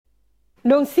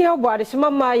Nonsia boade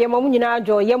mama ye mamu nyina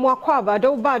adwo ye mo akwaba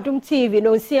do ba Adum TV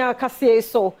nonsia kase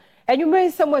so enwumre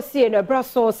nsem asie na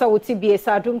braso sa woti bie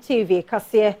sa Adum TV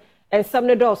kase ensam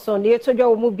ne doso ne yetodwa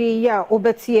wo mu bi ya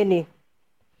obetie ni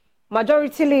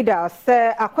majority leader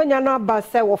se akonya no aba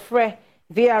se wo frɛ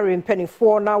VR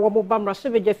mpanifo na wo mo bamra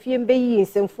hye beja fie mbeyi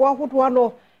nsemfo ahodo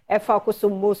ano efa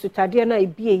Akosombo sutade na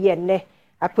ebie ye ne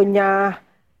akonya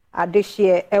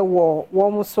adehye ewo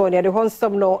wo mo so ne de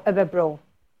honsam no ebebro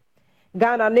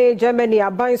Ghana ne Germany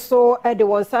aban so de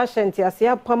won sa hyentia se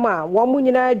apama wo mu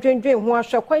nyina dwendwen ho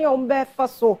ahwe kwan ya ombe fa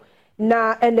so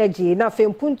na energy na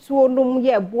fempuntuo num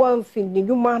ye boa mfin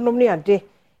nyuma nom ne ade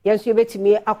yenso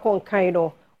yebetimi akonkan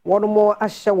no wono mo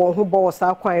ahye won ho bo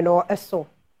sa kwan no eso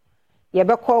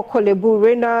yebekọ kolebu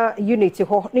rena unity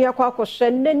ho ne yakọ akọhye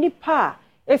na nipa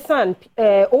esan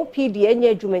OPD enye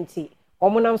adwumenti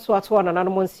omonam so ato na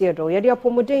nanom nsiedo yede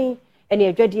apomoden ene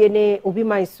adwadie ne obi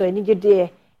man so enigede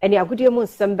ene agudie mu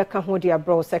nsem beka ho dia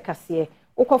bro sekase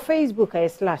ukọ Facebook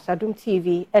 /Adum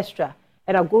TV extra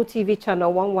and Go TV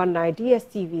channel 119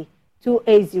 DSTV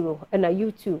 280 and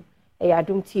YouTube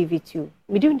Adum TV 2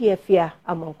 midundi afia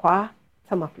amankwa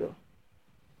tamaklo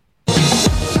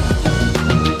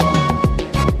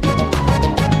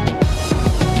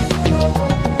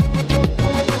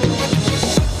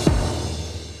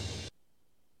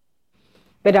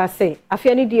Beda say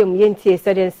afia ni diem yentie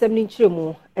said ensem ni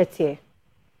nchiremu etie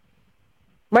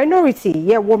Minority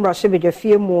ye womra shebeja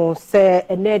fie mu se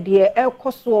enedie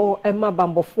ekoso ema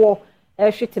bambofo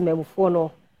ehwetememfo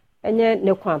no enye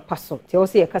ne kwan paso te o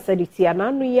se ye kasa diti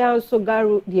ananu ya nso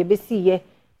garu de besi ye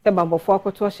se bambofo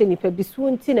akoto hye nipa bisu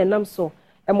nti ne nam so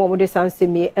emomode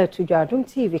sansemi etudwa Adum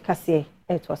TV kase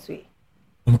etwaso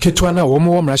Mketwa na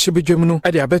womo womra shebedwem no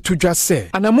ade abetu dwa se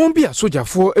anamon bi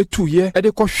asojafo etuye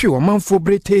ede kohwe omanfo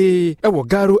brete ewo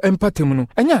garo empatem no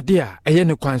enya ade a eye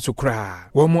ne kwan so kra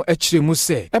womo akire mu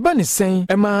se eba ne sen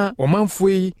ema omanfo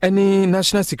yi ene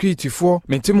national security for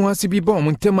mentemu ase bi ba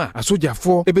omontem a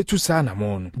asojafo ebetu sa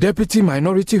anamon deputy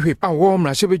minority whip a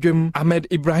womra shebedwem Ahmed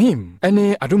Ibrahim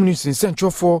ene Adum News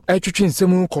nsentwofo etwetwe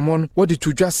nsemu common wode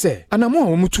tudwa se anamon a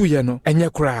womutuye no enye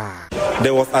kra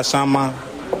there was Ashama.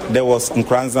 There was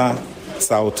Nkranza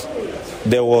South.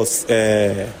 There was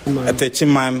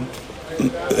Techiman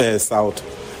South.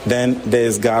 Then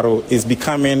there's Garo. It's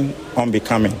becoming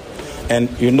unbecoming. And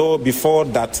you know, before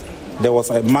that, there was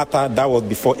a matter that was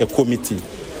before a committee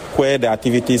where the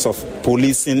activities of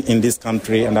policing in this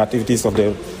country and the activities of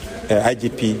the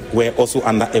IGP were also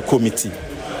under a committee.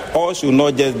 All should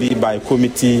not just be by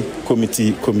committee.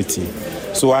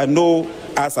 So I know,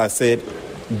 as I said,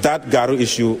 that Garo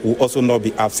issue will also not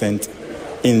be absent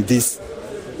in this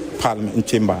parliament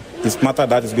chamber. It's a matter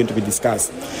that is going to be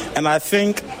discussed. And I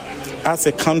think as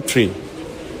a country,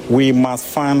 we must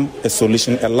find a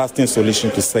solution, a lasting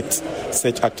solution to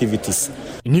such activities.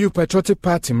 New Patriotic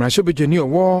Party, Mrashobejeni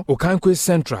Owo, Okankwe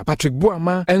Central, Patrick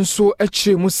Buama, Enso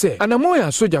Echire Muse,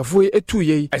 Anamoya Soja Fue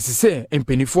Etuye, Asise,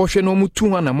 Empenifo no Mutu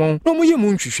Anamon, no Muye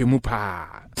Munchushe Mupa.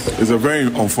 It's a very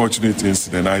unfortunate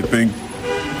incident. I think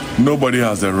nobody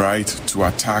has the right to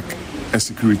attack a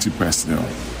security personnel,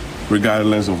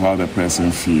 regardless of how the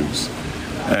person feels.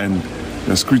 And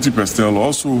the security personnel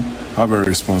also have a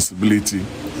responsibility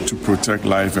to protect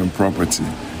life and property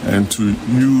and to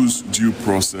use due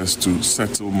process to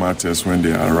settle matters when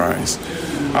they arise.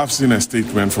 I've seen a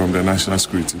statement from the National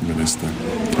Security Minister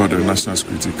or the National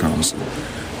Security Council,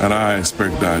 and I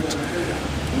expect that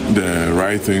the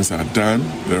right things are done,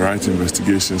 the right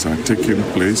investigations are taking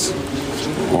place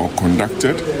or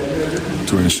conducted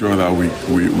to ensure that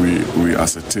we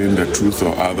ascertain the truth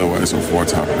or otherwise of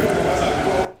what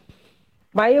happened.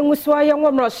 Mayenguswa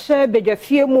yangomra shebeja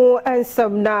fie mu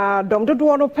ensam na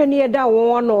domdodo no pani da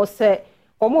won no se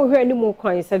omo hwe ni mu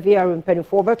kwan se VR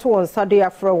mpanifo beto won sade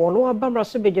afra won no abamra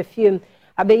shebeja fie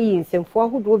abeyi nsemfo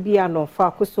ahodo bia no fa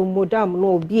Akosombo dam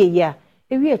no obi ya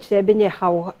ewi akire benye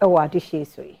hawo ewo adehye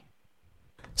so yi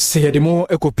Seyedemo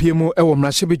ekopiemu ewo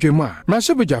mrashebedwemu a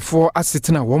mrashebedwafo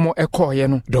asetena womo ekoye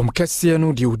no dom kese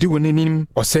no de odi wonenim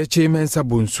oseche mensa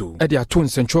bonsu e de ato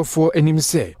nsentwofo anim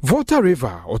se Volta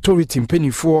River Authority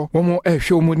mpanifo womo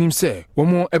ehwe womonim se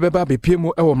womo ebeba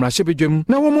bepiemu ewo mrashebedwemu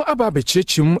na womo aba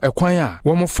bekyerechim ekwan a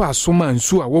womo fa asoma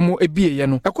nsu a womo ebieye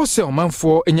no ekose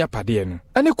omanfo enyapade no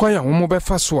ane kwan a womo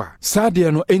befa so a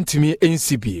saade no entimi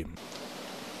NCB.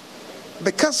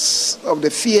 Because of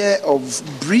the fear of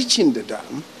breaching the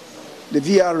dam, the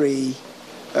VRA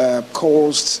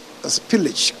caused a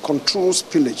spillage, controlled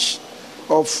spillage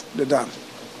of the dam.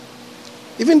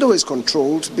 Even though it's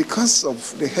controlled, because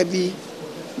of the heavy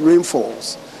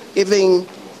rainfalls, even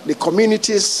the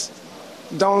communities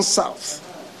down south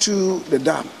to the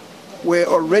dam were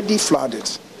already flooded.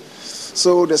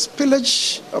 So the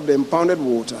spillage of the impounded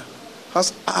water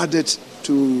has added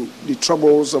to the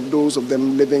troubles of those of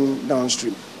them living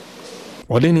downstream.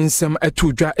 Ɔde ne nsɛm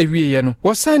atu dwa awieɛ no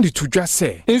wɔsan de to dwa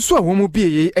sɛ nso a wɔn mu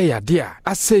bie ɛyɛ ade a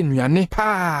asɛ nnuane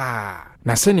paa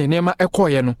na sɛ ne nneɛma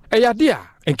ɛkɔɔyɛ no ɛyɛ ade a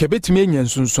nka betumi anya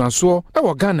nsunsuasoɔ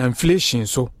ɛwɔ Ghana inflation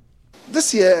so.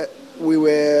 This year we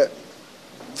were,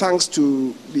 thanks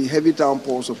to the heavy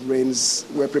downpours of rains,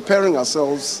 we're preparing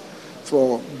ourselves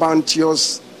for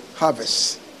bounteous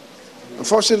harvest.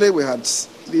 Unfortunately, we had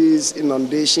this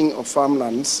inundation of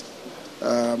farmlands,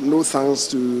 no thanks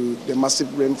to the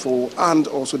massive rainfall and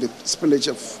also the spillage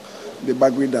of the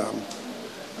Bagri Dam.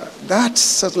 That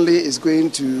certainly is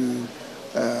going to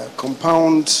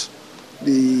compound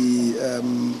the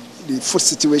food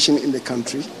situation in the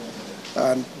country.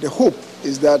 And the hope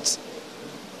is that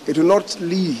it will not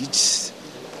lead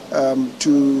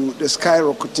to the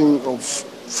skyrocketing of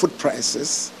food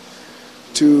prices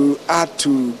to add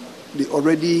to the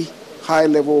already high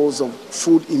levels of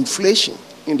food inflation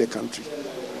in the country.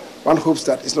 One hopes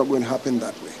that it's not going to happen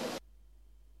that way.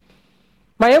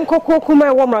 Mayam koko kuma e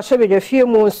womra shebe de fie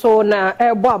mu so na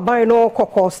e bo aban no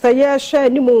koko sta ye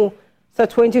hwe ni mu sa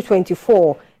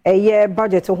 2024 e ye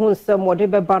budget ho nsem wode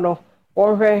beba no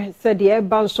wohwe se de e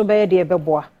ban so be de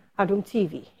beboa Adom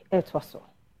TV etwaso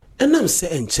enam se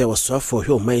enche wosoafo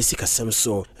hwe o man sikasem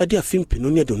so e de afim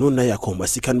pinu ne de no na yakoma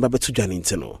sika no babetu dwane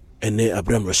ntino ene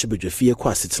Abraham Roshebedwafie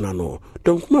kwa setena no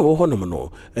donkuma wo honom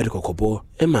no e de kokobo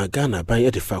e ma Ghana ban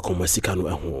e de fa koma sika no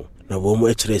eho na wo mu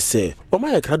ekire se o ma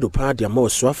yakra do pa de ma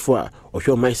wosoafo a ohwe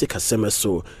o man sikasem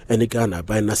so ene Ghana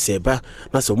ban na seba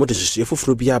na se mo de hwehwe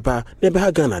foforo bia ba na be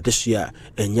ha Ghana de hwea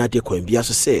enya de kwan bia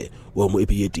so se wo mu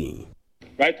ebiyedin.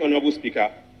 Right Honorable Speaker,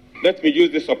 let me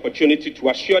use this opportunity to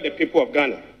assure the people of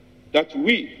Ghana that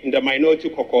we in the Minority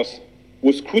Caucus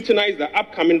will scrutinize the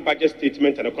upcoming budget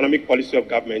statement and economic policy of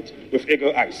government with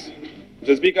eagle eyes.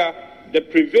 Mr. Speaker, the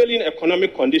prevailing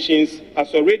economic conditions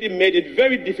has already made it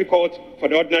very difficult for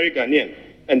the ordinary Ghanaian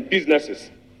and businesses,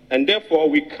 and therefore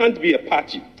we can't be a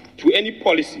party to any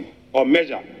policy or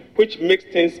measure which makes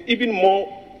things even more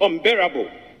unbearable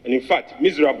and in fact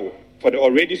miserable for the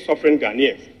already suffering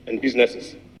Ghanaians and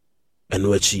businesses.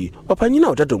 Enwachi opanyina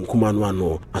odadom kuma no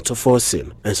ano atofo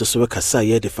sen enso so kasa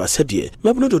ye de fa sede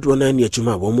mabno dodo na ne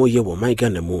adwuma wo mo ye wo man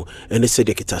Ghana mu ene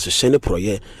sede kita so hye ne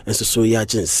proye enso so ye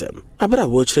agensem abra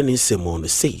wo kire ne nsemo no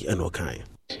sei enokan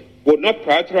would not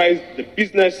prioritize the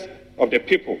business of the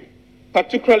people,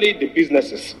 particularly the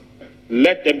businesses.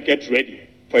 Let them get ready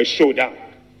for a showdown.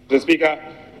 The Speaker,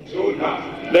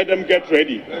 let them get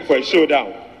ready for a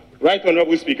showdown. Right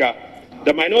Honorable Speaker,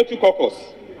 the Minority Caucus,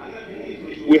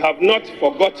 we have not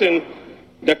forgotten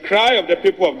the cry of the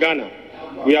people of Ghana.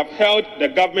 We have held the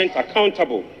government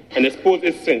accountable and exposed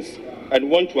its sins and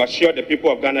want to assure the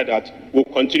people of Ghana that we'll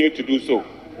continue to do so.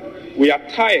 We are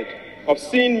tired of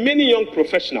seeing many young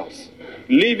professionals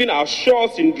leaving our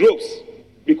shores in droves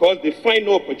because they find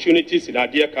no opportunities in our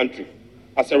dear country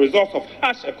as a result of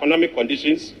harsh economic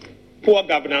conditions, poor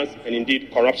governance, and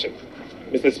indeed corruption.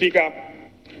 Mr. Speaker,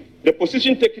 the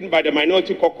position taken by the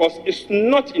Minority Caucus is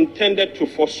not intended to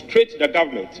frustrate the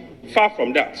government. Far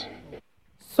from that.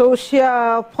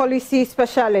 Social policy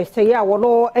specialist,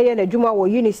 wono eye na djuma wo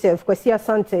UNICEF Kwasi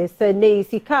Asante se ne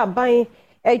sika ban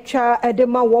etwa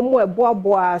edema wo mo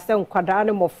eboaboa se nkwada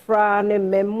ne mofra ne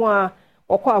memmoa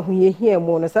okwa ahoyehia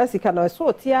mu no sa sika na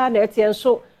so tia na etie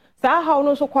nso sa hawo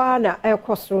no so kwa na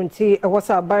ekosoro nti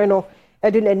ewosa ban no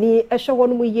ede nani ehwe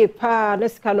wono mu ye pa na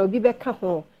sika na obi beka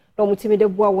ho no mutimi de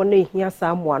boa wono ehia sa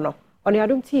amoa no on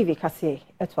Adom TV kase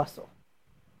etwaso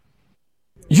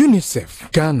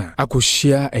UNICEF Ghana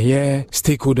akoshia eye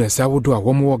stakeholders awodo a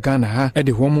womo Ghana ha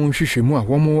ede womo nhwehwemu a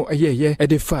womo eye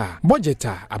ede fa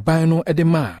budgeta aban no ede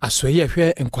ma asoye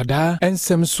hwe enkwada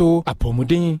ensem so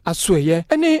apomuden asoye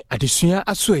ene adesua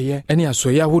asoye ene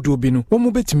asoye awodo bi no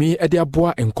womo betimi ede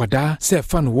aboa enkwada se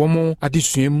fa no womo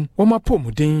adesuam womo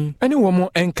apomuden ene womo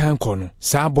enkan kono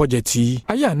sa budgeti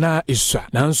aya na esua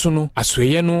nanso no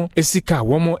asoye no esika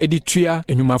womo ede tua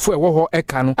enwumafo ewo ho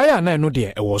eka no aya na eno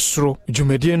de ewo soro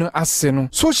Mediano Aseno,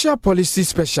 social policy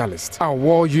specialist,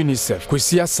 our UNICEF,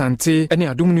 Kwasi Asante, and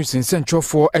Adom News in Central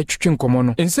for Etchin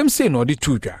Comono, and some say no the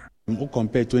two. We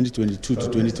compare 2022 to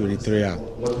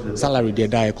 2023, salary there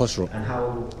die cost row.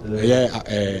 Yeah,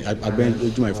 I've been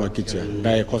doing my for kitchen,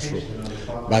 die cost row.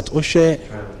 But Oshe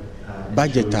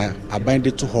budget I bind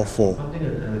it to her for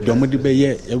the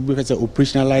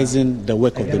operationalizing the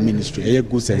work of the ministry, a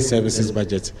goods and services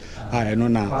budget. I know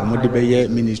now Modibeye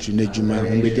ministry Nejuma,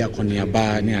 Media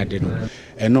Koniaba, near Deno.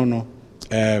 And no,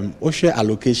 Oshe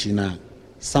allocation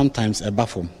sometimes a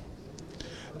buffer.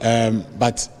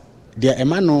 But the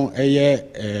emano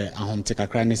eye ahomte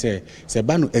kakra ne say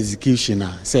ba no execution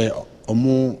say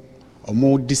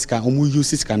omo discount omo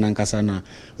use discount nankasa na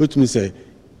otumi say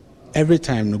every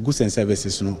time no goods and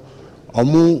services no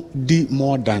omo di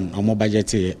more than omo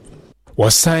budget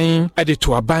Wasan ade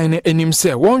to aban ne anim se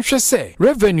wonhwe se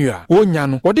revenue a wonya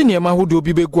no wode niema hodo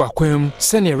bi begu akwam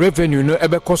se ne revenue no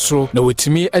ebekosoro na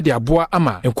wetimi ade aboa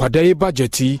ama nkwadai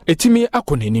budget etimi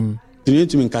akonanim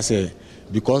timi nkase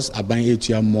because aban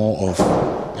etua more of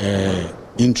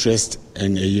interest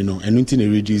and anything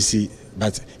reduce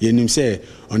but yenim say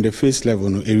on the face level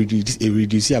no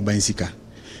reduce aban sika.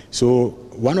 So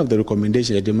one of the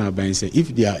recommendations they aban say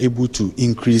if they are able to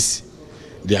increase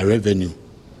their revenue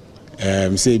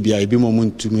say be a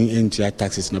moment to me into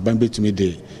taxes na bambe to me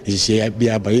the share be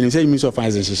aba you say minister of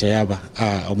finance share aba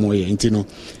omoye intino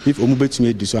if omo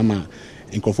betumi di so ama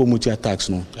nkofo mutua tax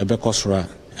no ebe kosora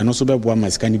and also be boa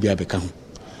maskani bi abeka ho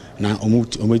na omo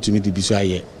betumi di bi so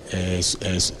aye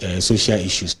social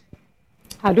issues.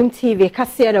 Adum TV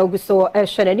kase na oguso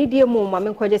hwena ni die mu ma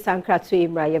menkoje sankrato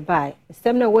imra ye bai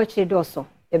stem na wachi doso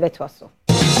e beto so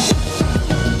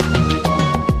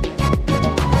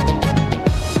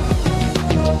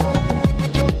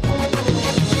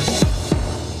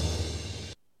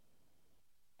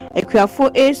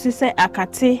Ekuafo esise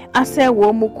akate ase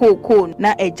wo mu koko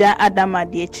na eja adama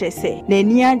de kyerese na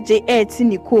ni age eti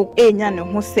ni koko enya ne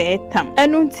ho se tam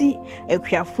enu nti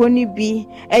ekuafo ni bi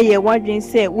eye wadwen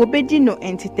se wo bedi no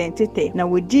entitentete na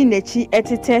wodi nachi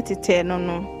etete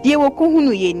no die wo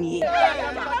kohunu ye nie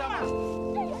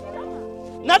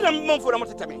nada mmomfo na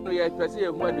motetame no ye twase ye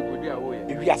hu adugodi a wo ye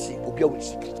ewiase obi a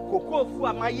wisi koko fu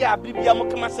amaye abibia mo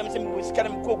kama sem sem wisi kana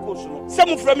koko so no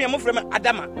sem frame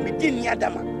adama medi ni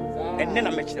adama enne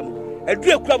na mekire mu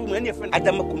adu ekura bu ene friend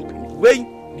adama company wey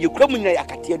die ekura mu nya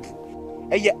yakate adu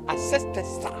eye assistant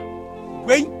star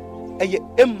wey eye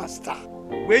emma star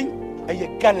wey eye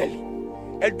gallery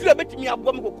adu abetimi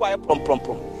abo mo koko aye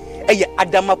prom eye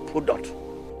adama product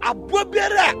abo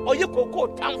biara oye koko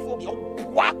tamfo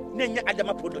wa nenya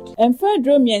adama product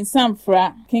emfadro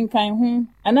miensamfra kenkan hu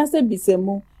anase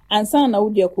bisemu ansa na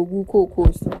wodi akogu koko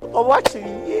so owachi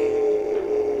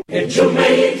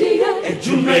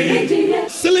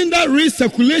cylinder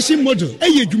recirculation model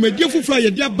eye dwumadie fufura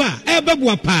ye dia ba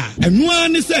ebeboa pa enua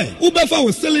ne se ubefa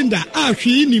wo cylinder a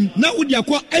hwe nim na wodi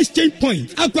akọ exchange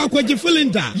point akwaje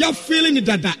cylinder ya feeling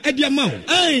dada edia ma wo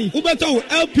ai ubeta wo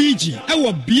LPG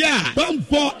ewo bia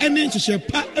bambo ene nhyehyɛ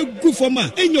pa egu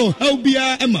foma enyo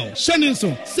haubia ema wo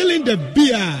shaninso cylinder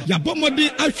bia ya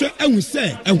bomode ahwe ehu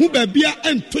se ehu ba bia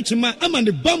entochima ama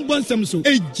ne bambo nsem so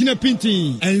ejina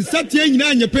pintin ensatie nyina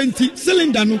anya penti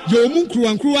cylinder no ye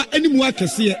omunkruwankruwa animu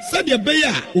akese sade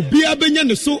beya obia benya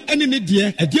ne so ene ne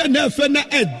de ade na afa na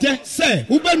ede se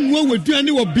ubanua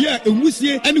waduane wo bia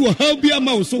enwusie ene wo haubia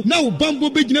ma wo so na wo bambo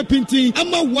begina pintin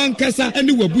ama wankasa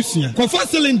ene wabusua kofa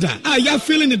cylinder a ya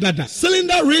feeling dada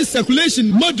cylinder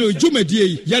recirculation model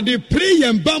jumadie ya de pre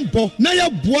yem bambo na ya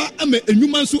boa ama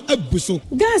enwuma so abuso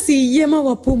gas yema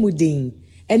wapomudin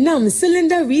enam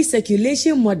cylinder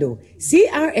recirculation model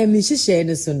CRM nhyehyɛ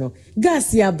no so no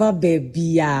gas ya ba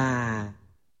bebia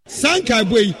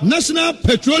Sankabwe National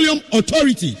Petroleum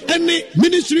Authority and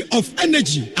Ministry of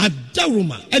Energy at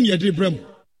Daruma and Yadribrem.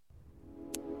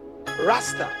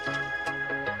 Rasta.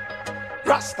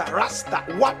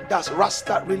 What does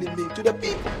Rasta really mean to the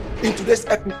people? In today's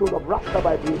episode of Rasta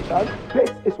Vibration,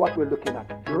 this is what we're looking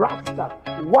at. Rasta.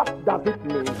 What does it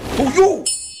mean to you?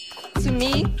 To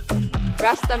me,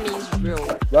 Rasta means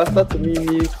real. Rasta to me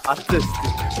means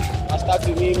artistic. Rasta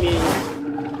to me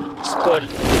means study.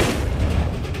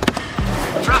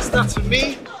 Rasta to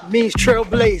me means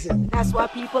trailblazing. That's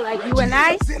what people like you and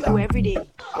I do every day.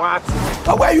 What?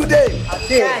 But where you there?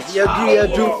 I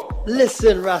do.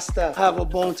 Listen, Rasta, I have a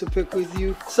bone to pick with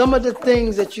you. Some of the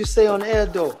things that you say on air,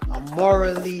 though, are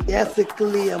morally,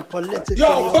 ethically, and politically.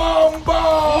 Yo,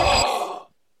 Bombo!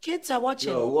 Kids are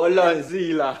watching. Yo, Walla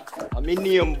Zila. I'm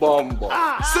in Bombo.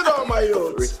 Sit down, my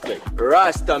youth. Respect.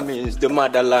 Rasta means the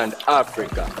motherland,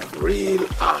 Africa. Real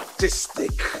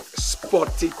artistic,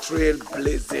 sporty,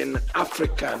 trailblazing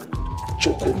African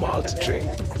choco malt drink.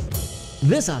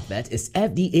 This advert is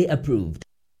FDA approved.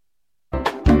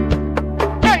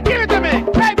 Hey, give it to me!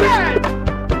 Hey, man!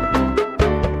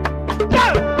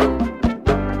 Go!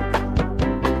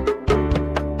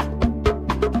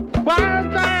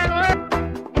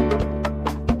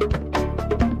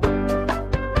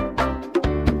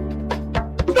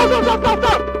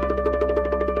 Stop!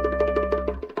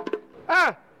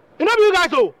 Ah, enough you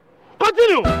guys, oh!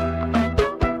 Continue!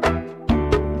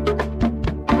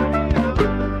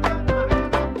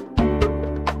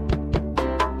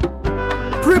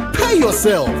 Prepare Prepare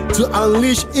yourself to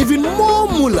unleash even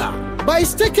more moolah by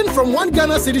staking from 1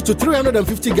 Ghana cedi to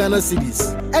 350 Ghana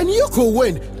cedis. And you could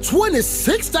win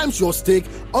 26 times your stake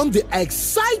on the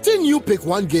exciting new Pick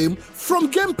 1 game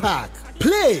from Game Pack.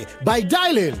 Play by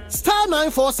dialing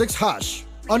 *946#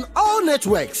 on all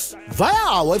networks via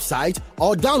our website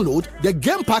or download the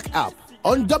Game Pack app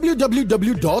on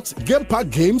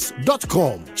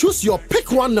www.gamepackgames.com. Choose your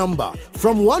Pick 1 number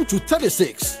from 1 to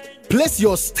 36. Place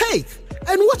your stake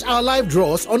and watch our live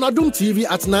draws on Adum TV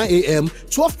at 9 a.m.,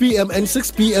 12 p.m. and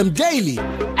 6 p.m. daily.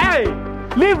 Hey,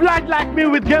 live life like me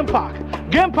with Game Pack.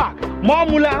 Game Pack, more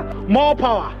moolah, more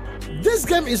power. This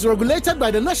game is regulated by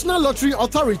the National Lottery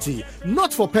Authority,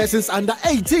 not for persons under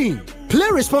 18. Play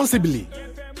responsibly.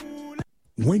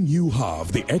 When you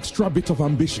have the extra bit of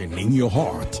ambition in your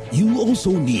heart, you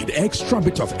also need extra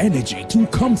bit of energy to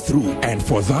come through. And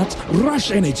for that,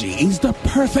 Rush Energy is the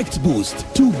perfect boost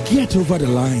to get over the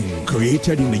line.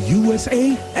 Created in the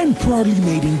USA and proudly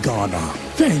made in Ghana.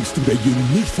 Thanks to the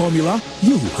unique formula,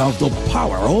 you have the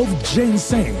power of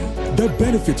ginseng, the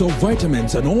benefit of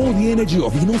vitamins and all the energy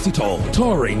of inositol,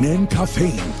 taurine and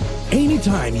caffeine.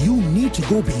 Anytime you need to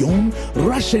go beyond,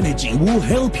 Rush Energy will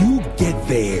help you get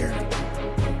there.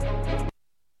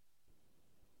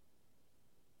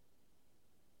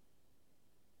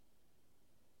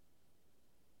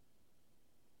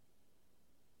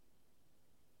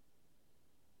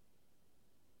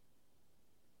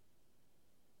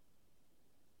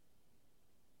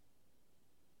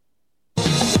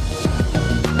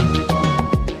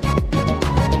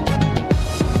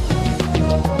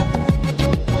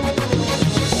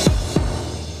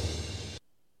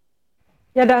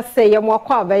 Yada say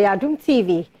yamwakwa be Adum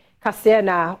TV kase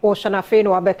na oshana fe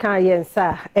no abeka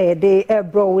yensa de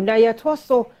bro na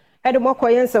yetoso e de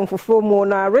mwakwa yensa mfufuro mu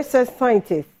na research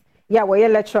scientist ya we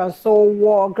lecturer so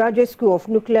war Graduate School of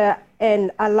Nuclear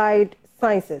and Allied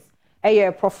Sciences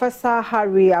Professor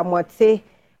Harry Amote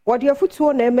what you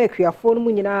futuo na emekuafo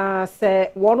no nyina se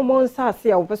wono mo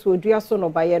nsase a obeso odua so no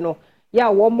baye no ya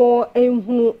wo mo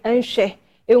enhunu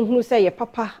enhwe se ye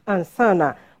papa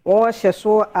ansana wo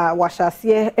hyeso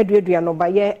wahyasie eduadua no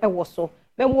baye ewo so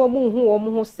memo mu hu wo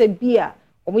mu se bia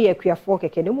wo ye kuafo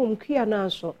keke ne mu kua na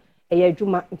so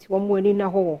adwuma nti wo mu ani na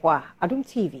ho a Adum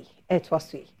TV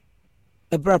etwasui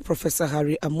Ebra Professor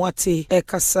Harry Amwate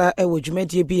Ekasa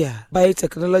Ewojumedie Bia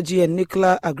Biotechnology and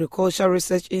Nuclear Agriculture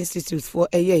Research Institute for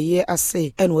ye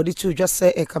ase and wodi to just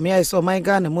say ekamia so my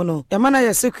Ghana mono Yamana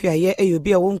yasekua ye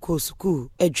eyobi a wonko suku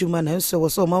adwuma na nso wo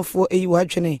so manfo eyiwa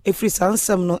adwene efri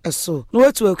sansam no eso no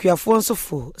watu akuafo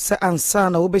nsofo se ansa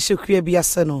na wo be hyekua bi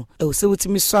ase no e wo se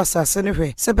wutimi so asase ne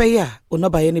hwe se be ya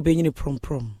onobaye ne benyini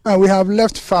prom. We have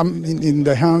left farm in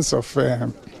the hands of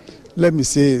let me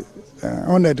say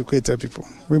uneducated people.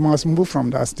 We must move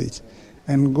from that stage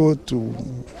and go to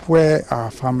where our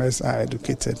farmers are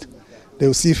educated. They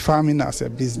will see farming as a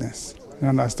business. You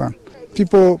understand?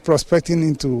 People prospecting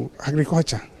into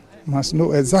agriculture must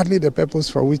know exactly the purpose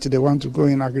for which they want to go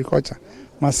in agriculture.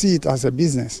 Must see it as a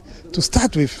business. To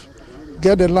start with,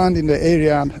 get the land in the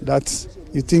area that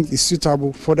you think is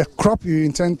suitable for the crop you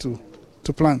intend to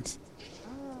plant.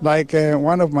 Like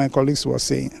one of my colleagues was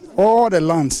saying, all the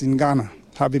lands in Ghana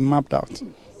have been mapped out.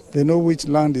 They know which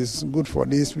land is good for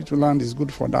this, which land is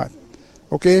good for that.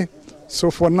 Okay?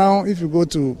 So for now, if you go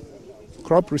to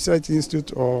Crop Research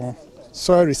Institute or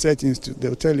Soil Research Institute,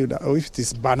 they'll tell you that, if it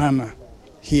is banana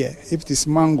here, if it is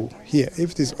mango here,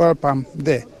 if it is oil palm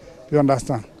there, you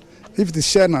understand? If it is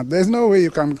shea nut, there's no way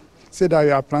you can say that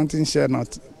you are planting shea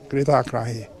nut Greater Accra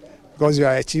here because you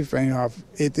are a chief and you have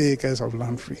 80 acres of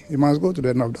land free. You must go to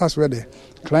the north. That's where the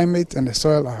climate and the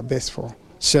soil are best for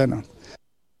shea nut.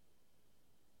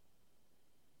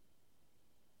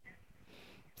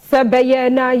 Sabeye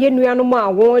na yenuanu ma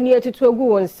woni atutu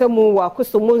egu wonsemu wa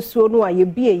Akosombo nsuo no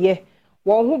ayebieye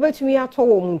wo ho betumi ato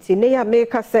wo munti ne ya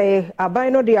make say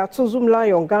aban no de ato Zoom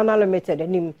Lion Ghana Limited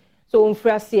anim so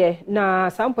mfrase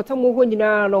na sampota mo ho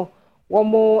nyina no wo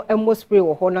mo emo spray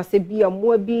wo ho na se bia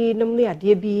mo bi nam ne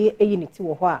ade bi eyiniti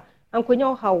wo ho a ankonya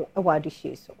wo hawo e wa de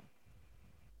hye so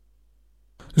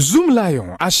Zoom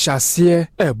Lion ashase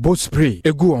boat spray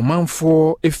egu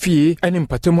omanfo efie ene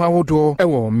mpatemu awodo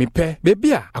ewo mepe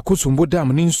bebia Akosombo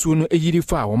dam ne nsuo no eyiri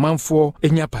fa omanfo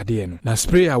enyapade no na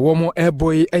spray a womo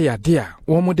airboy eyade a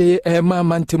womo de ema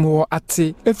mantemu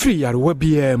ate efri yarewa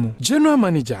bia mu General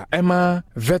Manager Emma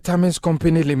Vitamins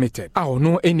Company Limited a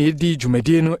ono ene di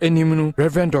dwumadie no enim no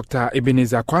Reverend Dr.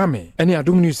 Ebenezer Kwame ene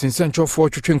Adum News nsentwofo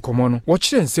twetwe nkomo no wo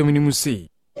kire nsem ni mu sei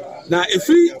na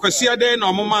efri kwasiade na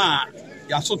omoma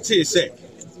yaso te se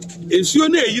ensuo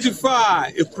na eyiri fa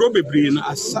ekuro bebre no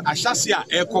ahyase a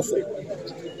ekofo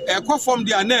ɛkɔ fam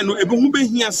de anan no ebi hu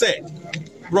behia sɛ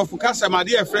brɔfo kasa ma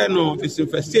de friend no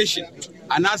disinfestation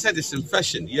and answer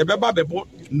disinfection ye beba bebo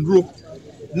nduro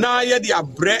na ye de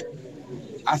abrɛ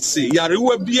ase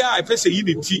yarewa bia efese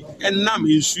yiniti enam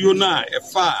nsuo na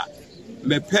efa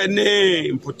mepe ne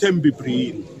impotem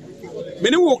bibri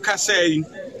mene wo kasa ye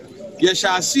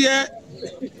hyase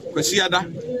kwasiada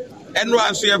eno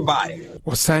anso ye bai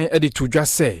Osan editu dwa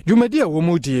se dwumadi a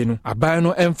womodie no aban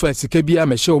no emfa sika bia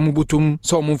mehye omubotom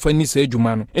so omfa ni se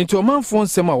adwuma no enti omanfo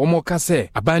nsem a womoka se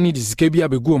aban ni de sika bia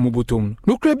begu omubotom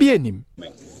no kra bia nim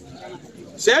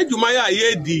se adwuma ya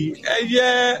ye di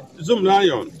eye zoom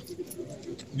lion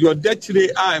your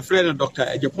detire a friend Dr.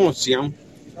 Ejepon Siam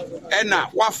ena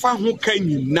wafa ho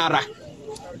kanyi nara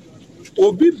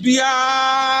obi bia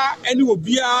eni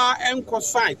obia enko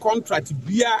sign contract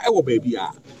bia e wo ba bia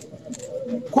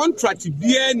contract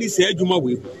bia ni se adwuma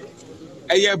we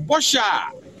eye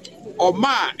bosha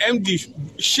oma MD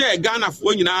share Ghana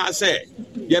for nyina se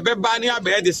ye beba ni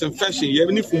abe disinfection ye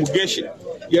ni fumigation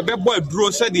ye bebo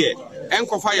aduro se de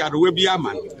enkofa yarewa bia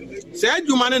man se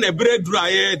adwuma na ebre duro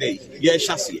aye de ye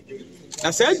hyase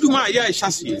na se adwuma ye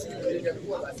hyase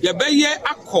ye be ye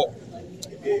akọ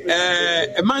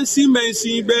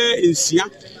mansi be insia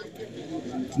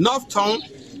North Town,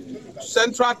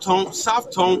 Central Town, South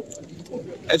Town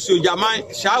Eso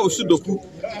Jaman Sha Osudoku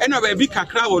ena ba bi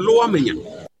kakra wo lowa menya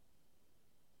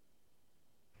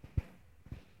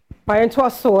Paento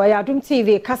so ya Adum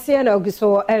TV kase na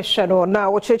ogiso ehwe no na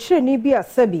wo chechire ni bi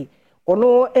asabi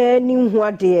ono ni hu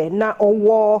ade na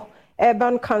owo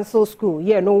Urban Council School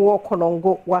ye no wo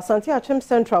Konongo Wasante Achem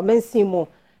Central Mensimo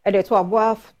ede to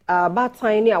aboa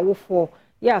batan ni awofo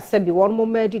ya asabi won mo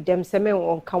medi dem semen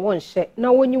on ka won hye na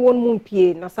wonyi won mu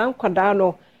mpie na san kwada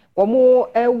no Omo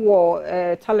ewo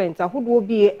talent ahodo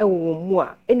bi ewo mu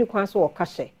a eni kwan so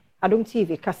okahye Adum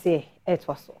TV kase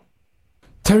etwaso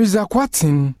Teresa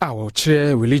Kwatin our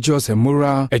chair religious and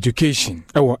moral education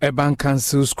ewo Urban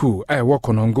Council School ewo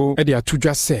Konongo e de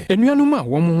atudwa se enuanum a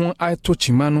wo ho ato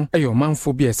chima no eyo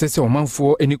manfo bi esese o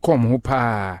manfo eni kom ho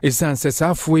pa esan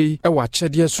sesafoi ewo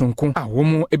achede sonko a wo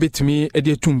mo ebetimi e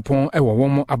de tumpon ewo wo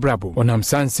mo abrabo onam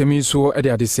sansemi so e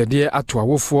de adesede ato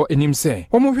awofo enim se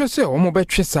wo mo hwe se wo mo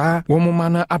betwe saa wo mo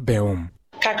mana abewom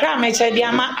kakra meche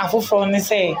dia ma afofo ne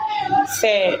se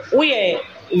we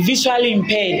visually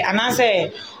impaired and I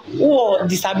say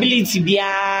disability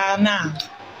bia na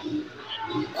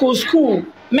school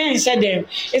men said them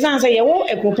it's say you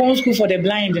a propose school for the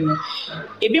blind no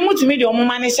e bi mutimi de omo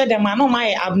man said them no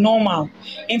my abnormal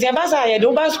in basa ye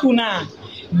do ba school na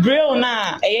braille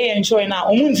na enjoy na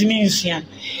omuntimi nsua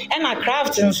and a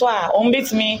craft nso a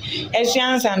ombetimi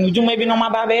esuans and uduma bi no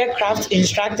maba be craft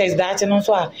instructors that no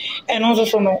so a eno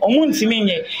so no omuntimi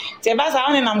nye te basa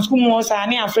on na school mo sa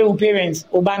na afre u parents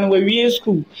oba no we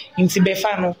school inti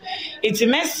befa no iti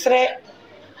mesre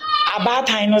about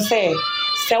time no say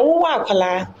se wo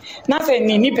akwala na se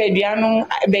ni nipadua no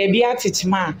baby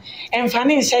atitima emfa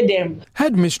ne nse dem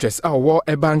Headmistress our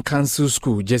Urban Council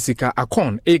School Jessica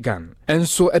Akon Egan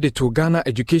enso edito Ghana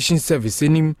Education Service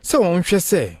enim se won hwe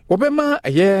se obema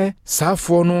aye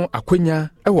saafo no akwanya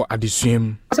ewo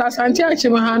adesuam Asante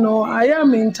achima ha no aya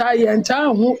menta yenta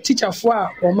ho teacherfo a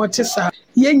omotesa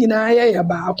ye nyina ye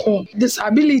baako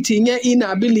disability nye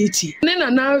inability ne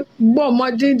na bo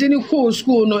modin ko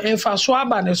school no emfa so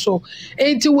aba ne so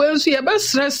enti wenso ye be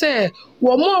stress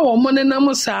wo ne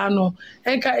nam saa no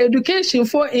enka education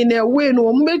for in a way no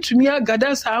wo betumi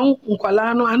agada saa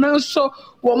nkwala no ananso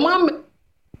wo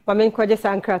Mamen kwaje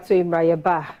sankra to imra ye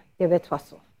ba ye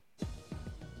betwaso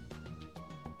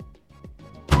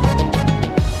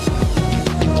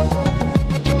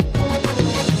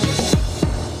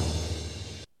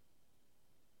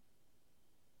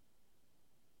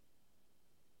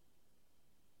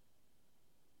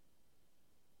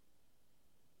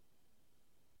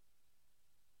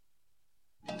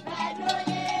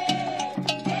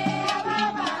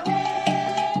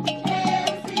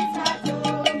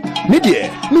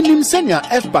Media, minim senya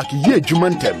F-Pack ye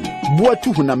jumantem, bua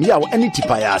tu hunam yaw eni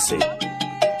tipaya ase.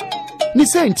 Ni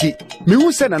senti, mi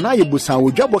hu sena na ye busan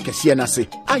wodwabo kese na se,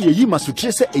 aye yi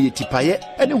masutre se eye tipaye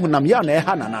eni hunam yaw na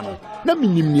eha nanano, na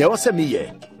minim ne wose me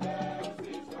ye.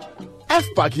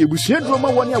 F-Pack ye busua droma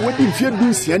woni a wodi mfie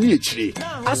dunsia ne echire.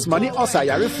 Asma ni osa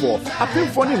yarefo,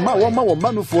 apemfo ni ma wo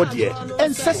manufo de,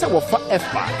 ensese wo fa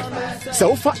F-Pack. Se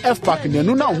wo fa F-Pack ne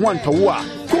nu na ho antowo a,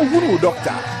 ko hunu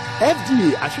doctor.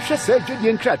 FDA ahwehwe say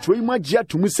dwedie nkrato yi magia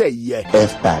tumu say ye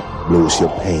F-Pack blows your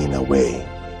pain away.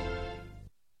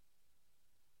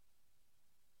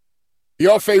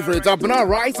 Your favorite Abna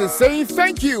Rice is saying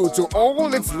thank you to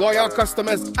all its loyal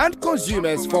customers and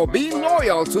consumers for being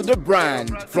loyal to the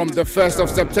brand. From the 1st of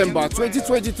September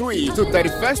 2023 to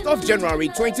 31st of January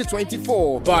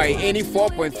 2024, buy any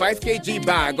 4.5 kg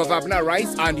bag of Abna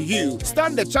Rice and you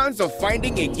stand the chance of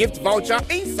finding a gift voucher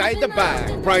inside the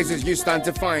bag. Prizes you stand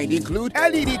to find include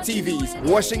LED TVs,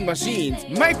 washing machines,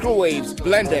 microwaves,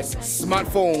 blenders,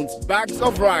 smartphones, bags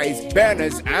of rice,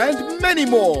 burners, and many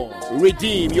more.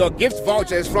 Redeem your gift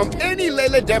vouchers from any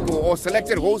Lele depot or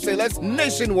selected wholesalers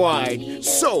nationwide.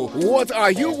 So, what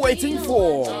are you waiting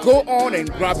for? Go on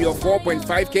and grab your 4.5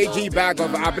 kg bag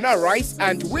of Abna Rice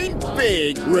and win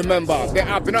big. Remember, the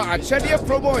Abna Achadia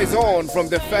promo is on from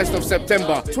the 1st of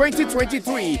September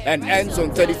 2023 and ends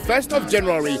on 31st of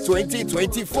January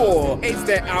 2024. It's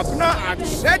the Abna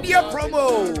Achadia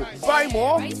promo. Buy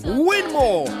more, win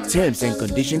more. Terms and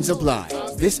conditions apply.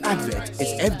 This advert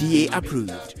is FDA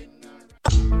approved.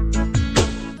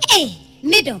 Hey,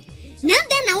 middle. Now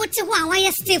then, I want to why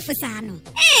you stay for Sano.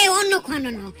 Hey, on no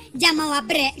quano, Jama wa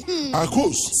bre.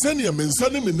 Akos, send your men,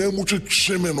 send him in name which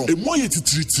shemeno, a moye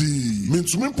triti. Mean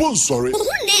to me, pon sorry. Who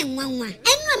name one? And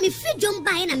when me free jump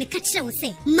by and I catch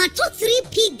say, Mato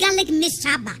 3P garlic mixture,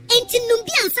 and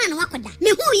Tinumbian San Wakoda. Me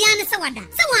who yana sawada,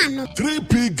 sawano.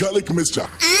 3P garlic mixture.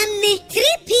 And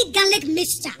 3P garlic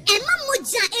mixture. And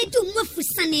Mamuja edu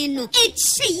mufusaneno,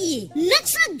 echi,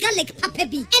 natural garlic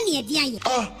papebi, any idea.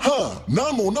 Aha, now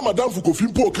no, madam.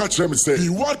 Fukofimpo catch me say he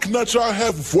work natural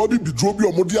hair for be drobi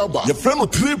or modiaba. Your friend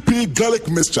 3P garlic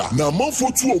mixture. Na man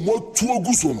for 2 or more 2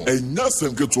 guson and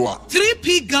nyasem ketua.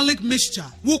 3P garlic mixture.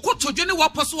 Wo ko tojene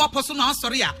waposo na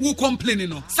sorry a wo complain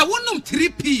no. Sa wonum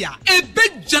 3P a e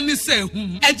big jani say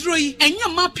hum. Edroi enya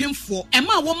mapemfo e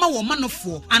ma wo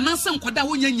manofo anansa nkwada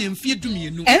wo nyanya mfie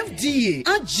dumienu. FDA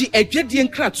agi edwedie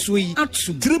nkratso yi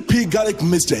atum. 3P garlic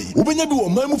mixture. Ubenya bi wo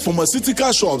mamu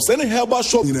pharmaceutical shops and herbal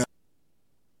shop.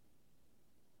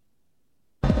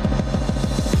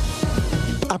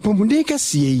 Holy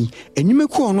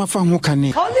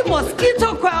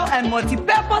mosquito coil and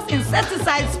multi-purpose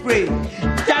insecticide spray.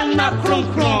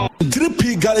 3P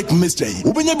garlic mixture.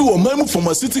 Ubenya bi wo mamu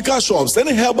pharmaceutical shops and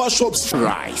herbal shops.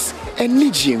 Rice and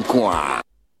Nijin Kwa.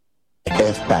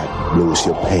 F-Pack blows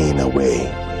your pain away.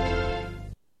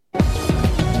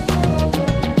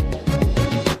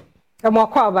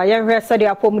 Amakwaba yenhwe sade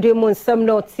apomde mu nsam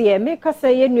no tie meka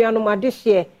say yenuanom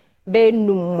adehye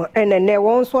benum enene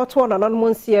won so to na nanom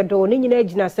nsie do ne nyina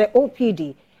agina say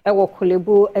OPD ewo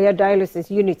kolebu dialysis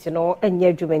unit no enya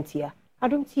adwumantia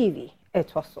Adom TV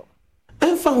etwaso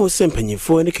Enfa ho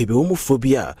sempanyifo ne kebe wo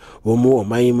mufobia wo mu o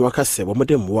man mu akase wo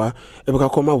mode mwa ebeka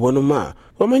koma wono ma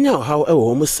wo manya hawo ewo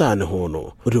wo musa ne ho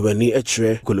no odubani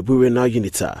etwe kolebu renal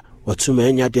unit a watuma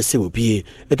enya de se obie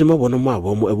edema wono ma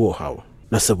wo mu ewo hawo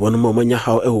na se wono ma manya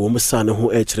hawo ewo wo musa ne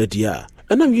ho ekyere dia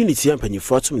Anam unity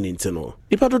yampanyifo atum ne ntino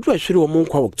nipa dodo ahwere wo mu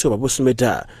nkwa October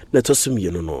bosumeda na tosum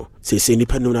yeno no sese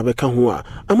nipa num na beka ho a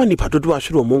ama nipa dodo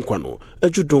ahwere wo mu nkwa no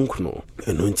adwudonk no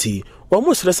eno nti wo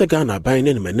mu srese Ghana ban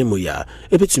ne manemu ya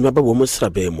ebetumi aba wo mu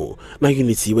srabe mu na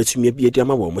unity wetumi abiedi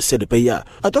ama wo mu sede be ya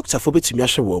a doctor fo betumi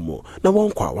ahwe wo mu na wo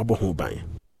nkwa wabo ho ban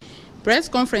press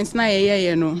conference na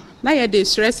ye no na ye de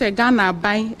srese Ghana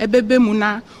ban ebebe mu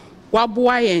na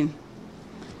waboa yen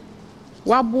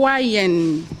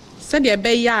said the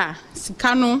beya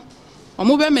sikano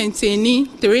omobe maintaini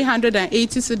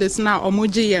 380 cedis na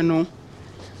omoje ye no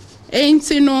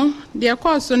enti no de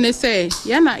course ne say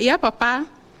ya papa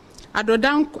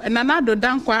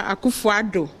adodan kwa akufu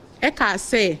ado e ka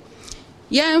say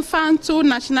ye mfanto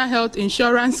national health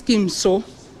insurance scheme so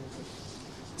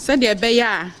said the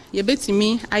beya ye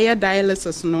betimi aye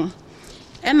dialysis no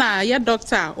ena ya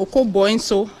doctor okoboy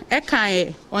so e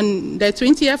kan on the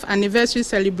 20th anniversary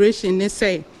celebration ne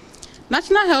say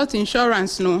National health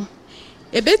insurance no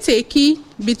ebe take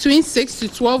between 6 to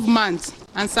 12 months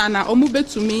and sana omube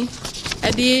to me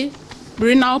the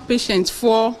renal patient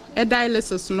for a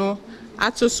dialysis no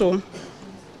atoso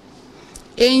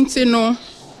enti no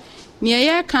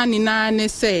niye kan na ne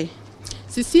say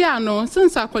sisi ano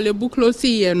since akolebu close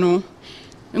here no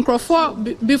nkrofo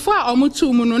before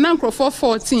omutu mu no na nkrofo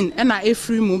 14 e na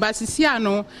efri mu but sisi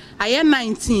ano aye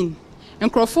 19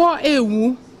 nkrofo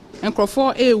ewu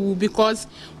because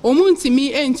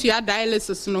omuntimi entua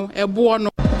dialysis no ebo no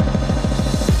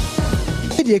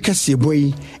e kase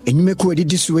boy enyumeku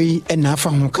adidi suwe e na afa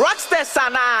ho rockstar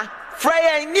sana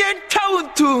frey nyen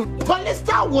tauntu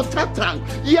Polista water tank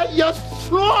you're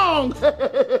strong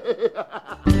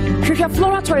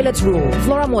Flora toilet roll,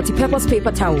 Flora multi-purpose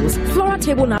paper towels, Flora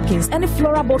table napkins and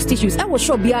Flora box tissues and will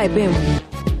show be a bem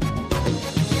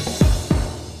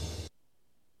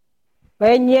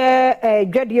Menye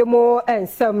dwadiemo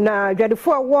ensam na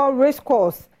dwadefo war race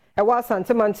course e wa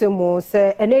santemante mu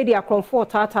se enedi akromfo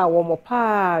tata wo mo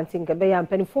pa ntingabe ya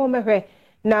mpanifo mehwe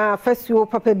na fasuo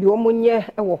papa bi wo munye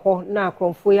e wo ho na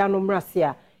akromfo ya no mrase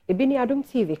a ebi ni Adom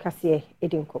TV kase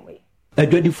edin komoy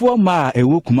Adwadifo ma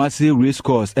ewo Kumasi race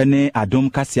course ene Adom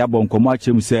kase abonkomo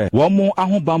achem se wo mo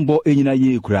ahobambo enyina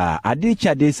ye kura ade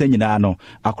chiade se nyina no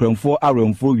akromfo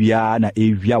aromfo wia na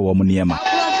ewia wo mo niema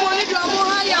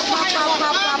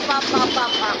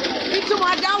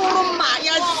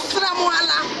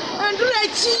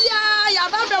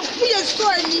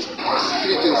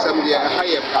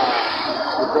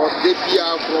because they be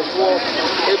a for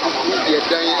every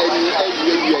dan any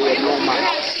normal.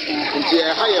 Nti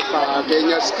e higher pa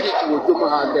Kenya street wo dum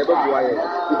ha de be boaye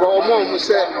because omo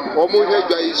say omo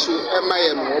hwadwa isu e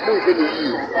maye no omo hwe no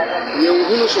yi ye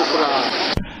nhunu so kra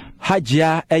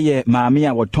Hajia eye maami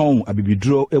a woton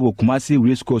abibidro ewo Kumasi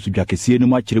race course dwakesie no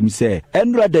ma kyerem se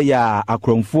enrada ya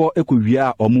akromfo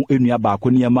ekowia omo enua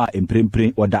baako niema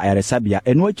emprempren oda ayaresabia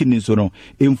eno akini nso no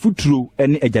emfuturo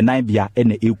ene agyanan bia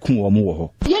ene eku omo wo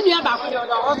ho yenua baako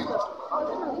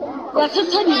ya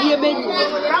sese ni die beni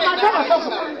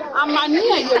amani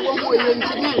ye wo mo ye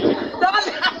ntini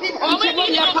omo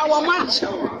ni ya pa wo ma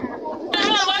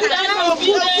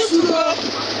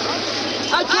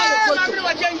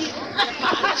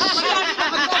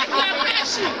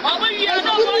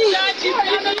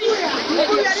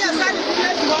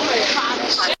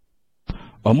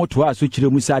Omoto aso kyire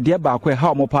musa ade baako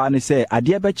ha omopa ne se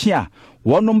ade bechi a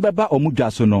wonom beba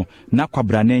omudwa so no na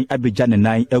kwabranen abegya ne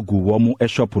nan agu wo mo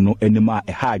shop no anim a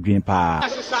ha adwen pa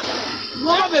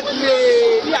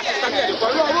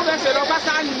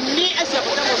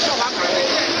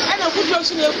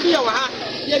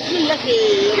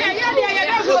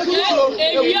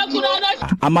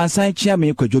Amansan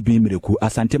chiame kwadwobi mireku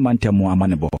asante mantemu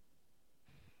amanebo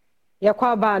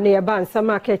yakwa ba ne yeba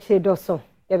nsama keche doso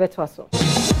yebeto aso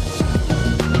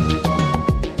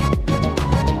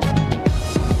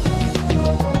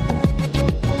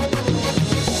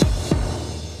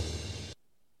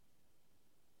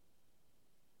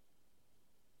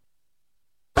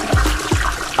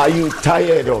Are you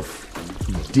tired of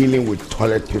dealing with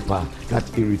toilet paper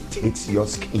that irritates your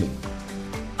skin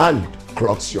and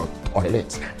clogs your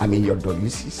toilets? I mean your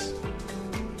WCs?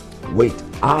 Wait,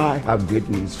 I have great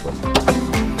news for you.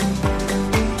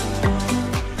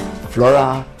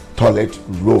 Flora Toilet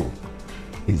Roll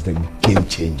is the game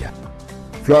changer.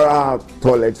 Flora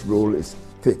Toilet Roll is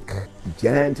thick,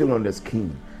 gentle on the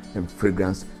skin, and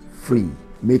fragrance free,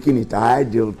 making it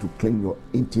ideal to clean your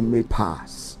intimate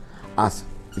parts as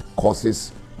it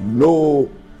causes no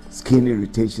skin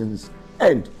irritations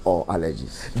and or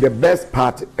allergies. The best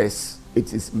part is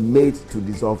it is made to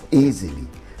dissolve easily,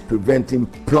 preventing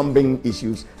plumbing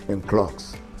issues and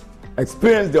clogs.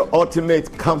 Experience the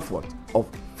ultimate comfort of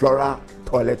Flora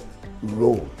Toilet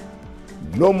Roll.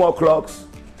 No more clogs,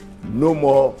 no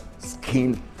more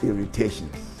skin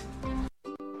irritations.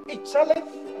 Hey Charlie,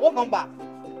 welcome back.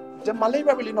 The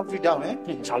malaria really knocked you down, eh?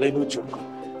 Charlie, no joke.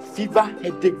 Fever,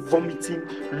 headache, vomiting,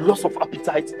 loss of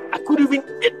appetite. I couldn't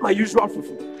even eat my usual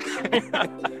fufu.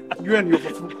 You and your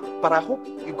fufu. But I hope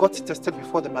you got tested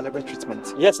before the malaria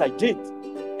treatment. Yes, I did.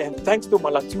 And thanks to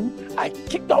Malatu, I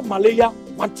kicked out malaria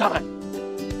one time.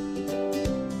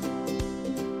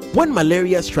 When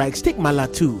malaria strikes, take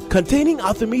Malatu, containing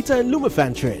artemether and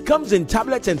lumefantrine. Comes in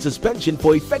tablets and suspension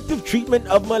for effective treatment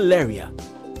of malaria.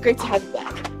 Great to have you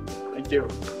back. Thank you.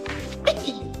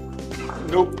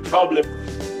 No problem.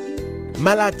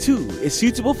 Malatu is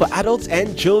suitable for adults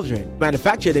and children.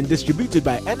 Manufactured and distributed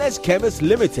by NS Chemist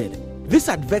Limited. This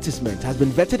advertisement has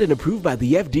been vetted and approved by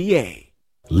the FDA.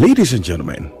 Ladies and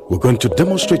gentlemen, we're going to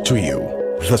demonstrate to you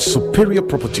the superior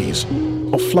properties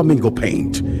of Flamingo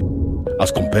paint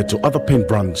as compared to other paint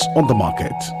brands on the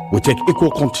market. We take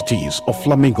equal quantities of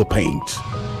Flamingo paint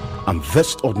and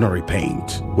this ordinary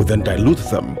paint. We then dilute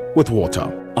them with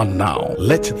water. And now,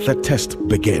 let the test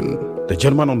begin. The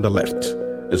gentleman on the left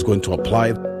is going to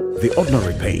apply the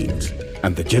ordinary paint,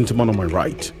 and the gentleman on my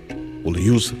right will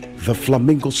use the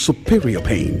Flamingo Superior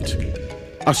paint.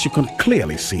 As you can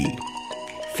clearly see,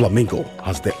 Flamingo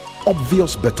has the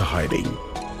obvious better hiding.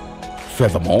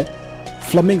 Furthermore,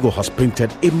 Flamingo has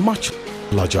painted a much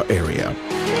larger area.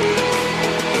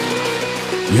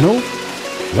 You know,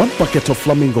 one bucket of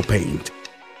Flamingo paint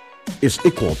is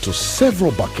equal to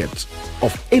several buckets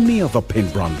of any other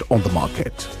paint brand on the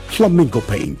market. Flamingo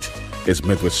paint is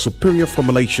made with superior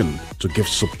formulation to give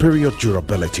superior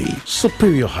durability,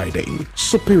 superior hiding,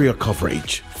 superior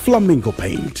coverage. Flamingo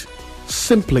paint,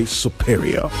 simply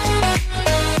superior.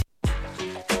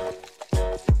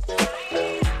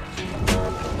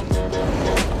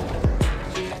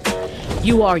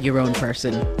 You are your own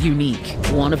person, unique,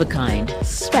 one of a kind,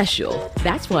 special.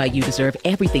 That's why you deserve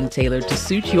everything tailored to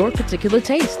suit your particular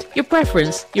taste, your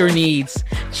preference, your needs.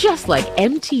 Just like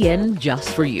MTN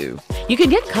Just For You. You can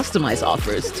get customized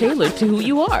offers tailored to who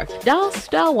you are. Dial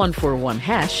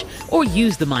 *141# or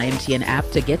use the MyMTN app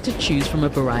to get to choose from a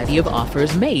variety of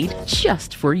offers made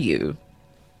just for you.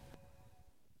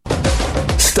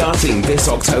 Starting this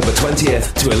October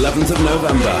 20th to 11th of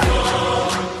November,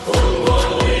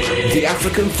 the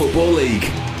African Football League.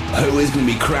 Who is going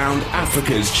to be crowned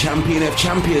Africa's Champion of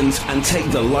Champions and take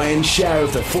the lion's share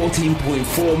of the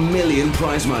 14.4 million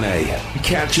prize money?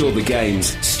 Catch all the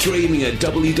games streaming at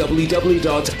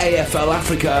www.AFL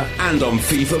Africa and on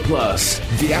FIFA Plus.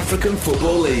 The African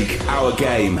Football League, our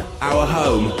game, our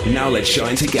home. Now let's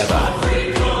shine together.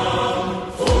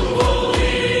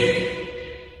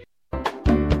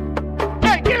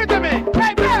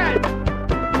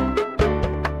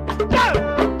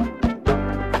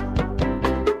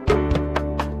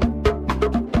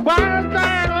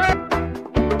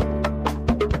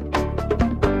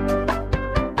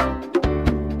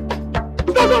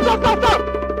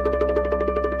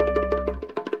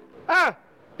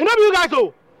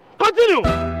 Continue.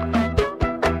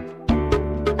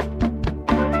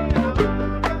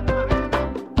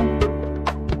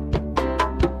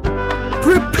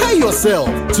 Prepare yourself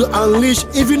to unleash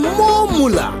even more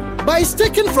moolah by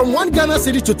staking from 1 Ghana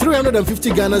cedi to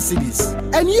 350 Ghana cedis.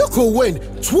 And you could win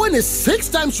 26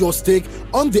 times your stake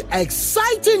on the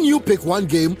exciting new Pick 1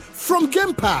 game from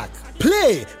Game Park.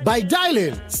 Play by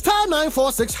dialing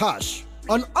 *946#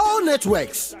 on all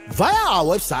networks via our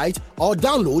website or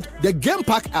download the Game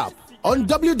Park app on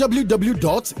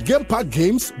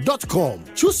www.gameparkgames.com.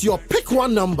 Choose your Pick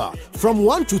 1 number from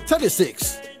 1 to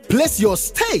 36. Place your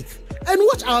stake and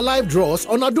watch our live draws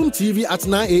on Adum TV at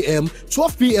 9 a.m.,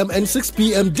 12 p.m. and 6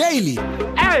 p.m. daily.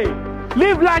 Hey,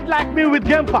 live life like me with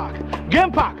Game Park.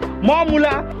 Game Park, more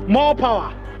moolah, more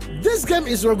power. This game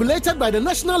is regulated by the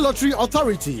National Lottery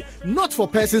Authority, not for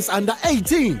persons under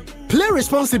 18. Play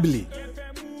responsibly.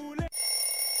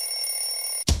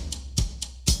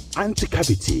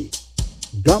 Anti-cavity,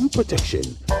 gum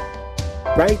protection,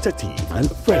 brighter teeth, and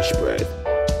fresh breath.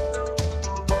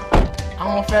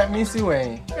 I'm a fat missy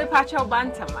way. The patch of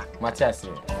Bantama. Matasi.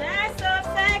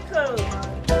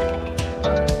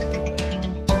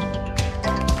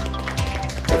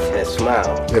 It's a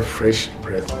smile. The fresh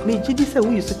breath. Me, Jidi said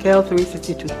we use Cal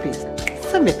 360 toothpaste.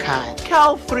 Semikai.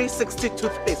 Cal 360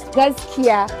 toothpaste.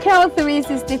 Gaskia. Cal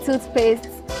 360 toothpaste.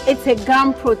 It's a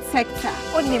gum protector.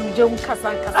 Onim jom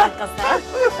kasan.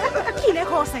 Kile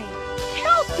Hossein.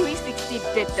 Cal 360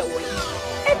 did the way.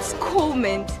 It's cool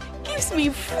mint. Gives me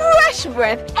fresh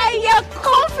breath and your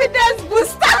confidence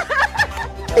booster.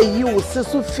 Hey, you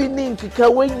so feeling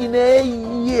when you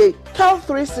know Cal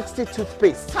 360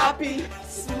 toothpaste. Happy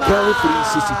smile. Cal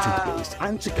 360 toothpaste,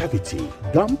 anti-cavity,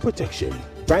 gum protection,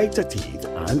 brighter teeth,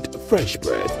 and fresh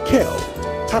breath. Cal,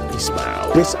 happy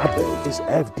smile. This advert is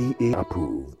FDA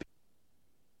approved.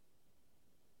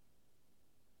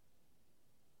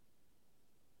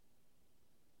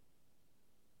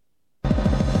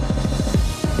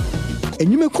 And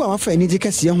you may call for any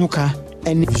hoka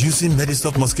and using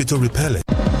Medistop mosquito repellent.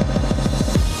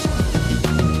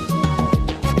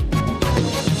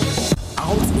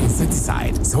 Out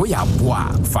insecticide, so ya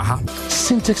boa faha.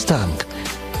 Syntax tank.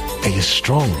 Are you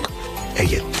strong? Are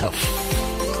you tough?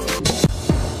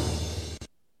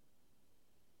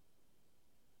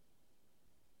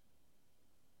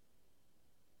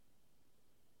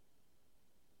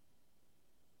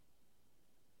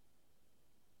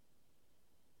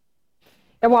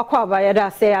 Ewa kwa ba yada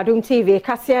se Adum TV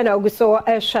kasia na oguso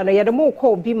ehwa no yada mo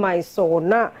ko bi man so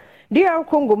na dia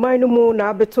Kongo man no mu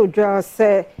na beto dwa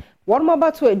se won ma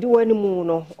bato ediwa ni mu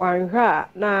no wanhwa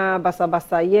na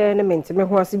basabasa ye ne mentime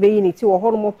ho ase beyi ni ti wo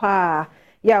ho mo pa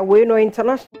ya we no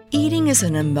international. Eating is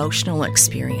an emotional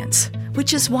experience,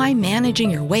 which is why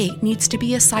managing your weight needs to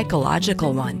be a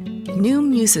psychological one.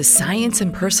 Noom uses science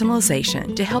and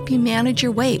personalization to help you manage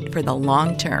your weight for the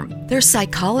long term. Their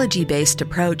psychology-based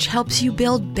approach helps you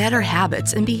build better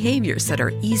habits and behaviors that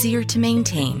are easier to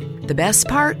maintain. The best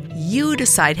part? You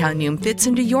decide how Noom fits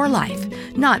into your life,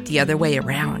 not the other way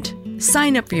around.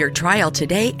 Sign up for your trial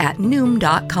today at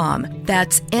Noom.com.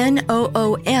 That's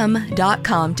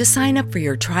NOOM.com to sign up for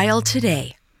your trial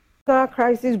today.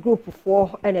 Crisis Group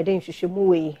 4 and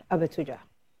Adenshishimuwe Abatuja.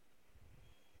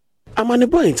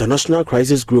 Amanebo International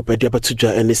Crisis Group at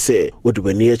Abatuja and say, would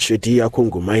we near Chedi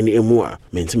Congo mine emua,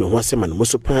 mentime Waseman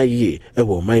Mosopa ye,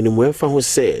 ewo mine mwefa who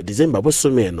say, December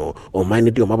Bosomeno, or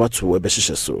mine de Mabatu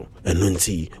Webeshaso, and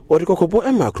Nunti, or the Cocobo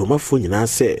and Macroma Funina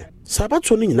say.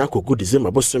 Sabato ni nyina kogu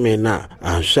December bosome na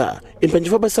ahwa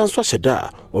impanyifo besa nso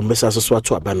ahyeda o mbesa so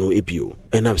ato abano ebio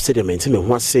enam sede mentime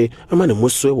ho ase ama ne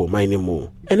moso wo man ne mu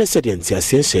ene sede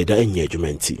ntiase nhyeda enya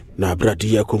adwumanti na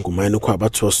abrade ya konkuman no kwa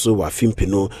abato so wa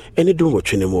fimpino ene dum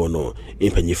wotwene mu no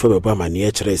impanyifo beba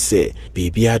mane kyerɛ sɛ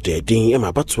bibia da din ema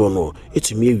abato no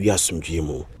etumi awi asomdwe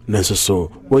mu nanso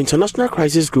so wo international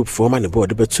crisis group for man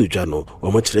board betu dwa no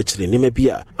wo mo kyerɛkyerɛ nima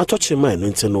bia atɔkye man no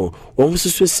nte no wo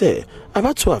msusu sɛ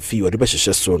abato afi wo de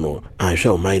behyehyɛ so no ahwɛ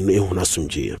wo man no ehuna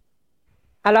asomdwe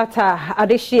alata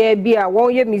adehye bia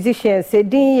won ye musicians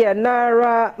edin ye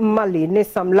Nara Mali ne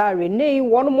Sam Larry ne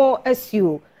won mo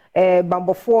asio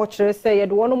bambofo kyerɛ sɛ ye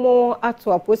de won mo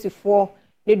ato aposifo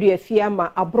ne du afia ma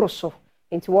abroso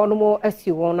nti won mo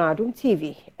asio won Adom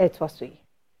TV etwaso yi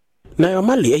na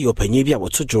Mali eyo panyi bia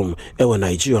woto dwom ewo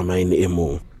Nigeria man ne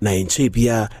emu na enche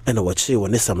bia ena wache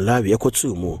wone Sam Larry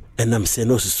ekotu mu enam se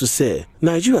no susu se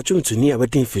Nigeria twumtuni a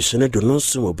wedin fish ne do no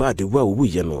nso mo ba de wa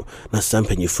wuye no na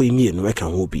sampanyefo yi no eka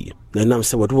ho bi na enam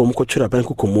se wode wo mkotwera ban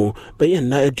kokomo be ye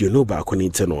na aduonu ba ko ne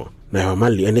nte no na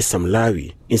Mali ene Sam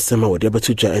Larry insema wode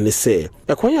betu dwa ene se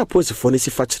ekwan ya posifo ne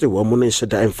sifa kyere wo mo ne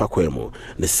nhyeda emfa kwemo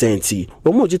ne senti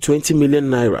wo mo 20 million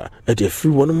naira e de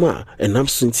free one ma enam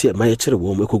so nti e ma ye kyere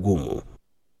wo mo ekogu mu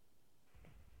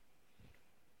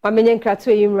Wamenye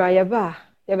nkratu yimra yaba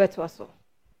yabeto aso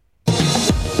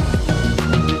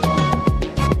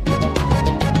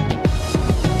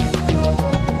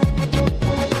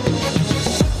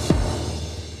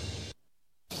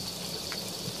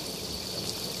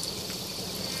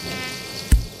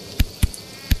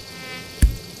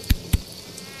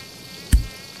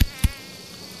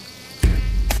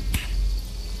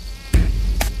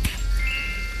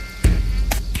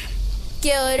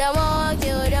Kill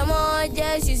them all,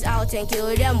 just use out and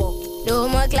kill them all. No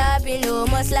more clapping, no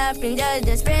more slapping, just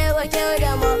the spray will kill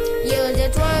them all. Use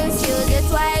it once, use it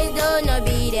twice, don't not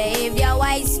be there if you're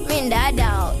wise, spin that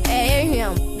down. Hey,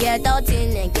 him, get out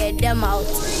in and get them out.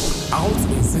 Out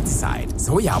insecticide,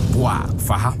 so ya boah,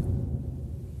 faha.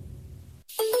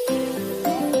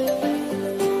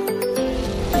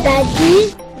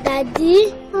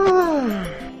 Daddy,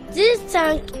 this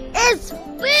tank is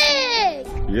big.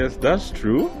 Yes, that's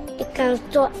true. It can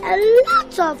store a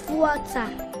lot of water.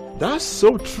 That's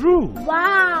so true.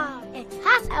 Wow, it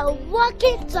has a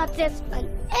working tortoise on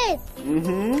it.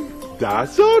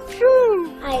 That's so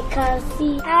true. I can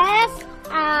see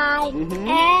F-I-N-T-E-X.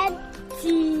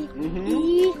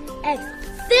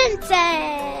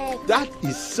 Syntax. That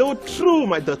is so true,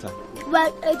 my daughter. When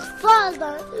it falls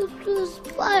down, it will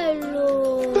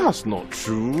spoil. That's not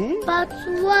true. But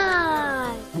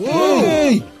why?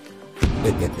 Hey!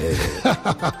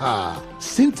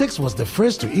 Syntax was the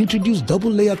first to introduce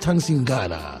double-layer tanks in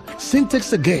Ghana.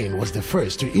 Syntax again was the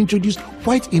first to introduce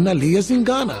white inner layers in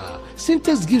Ghana.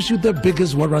 Syntax gives you the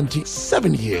biggest warranty,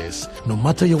 7 years. No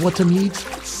matter your water needs,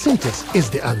 Syntax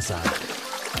is the answer.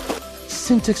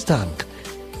 Syntax tank.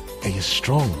 Are you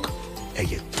strong? Are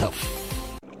you tough?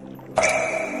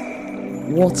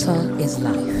 Water is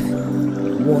life.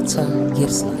 Water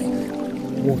gives life.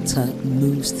 Water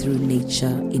moves through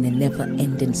nature in a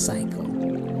never-ending cycle.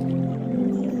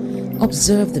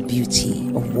 Observe the beauty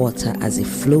of water as it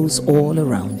flows all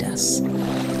around us,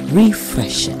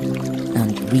 refreshing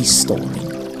and restoring.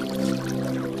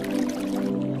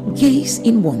 Gaze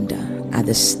in wonder at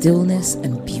the stillness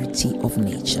and beauty of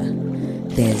nature.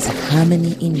 There's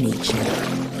harmony in nature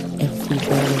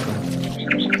everywhere around.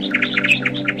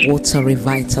 Water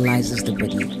revitalizes the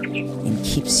body and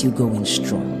keeps you going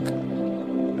strong.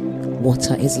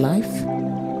 Water is life.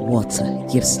 Water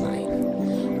gives life.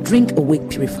 Drink Awake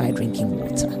Purified Drinking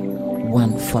Water.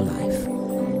 One for life.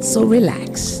 So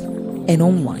relax and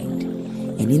unwind,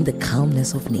 and in the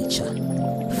calmness of nature,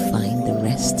 find the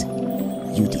rest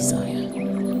you desire.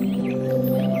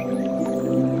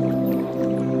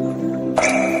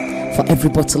 For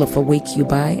every bottle of Awake you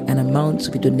buy, an amount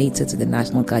to be donated to the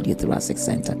National Cardiothoracic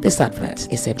Center. This advert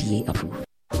is FDA approved.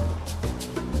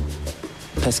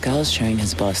 Pascal's showing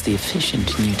his boss the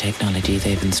efficient new technology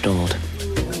they've installed.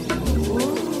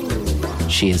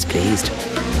 She is pleased,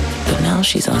 but now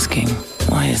she's asking,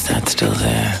 why is that still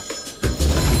there?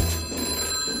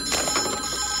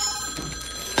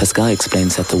 Pascal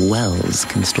explains that the wells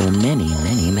can store many,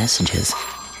 many messages.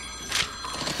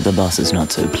 The boss is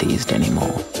not so pleased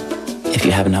anymore. If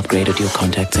you haven't upgraded your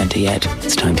contact center yet,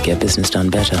 it's time to get business done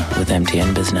better with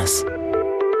MTN Business.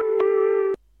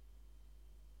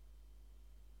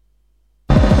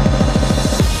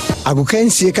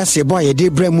 Agukensi kase boy ye de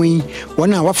bremui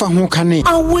wana wafa ho kane.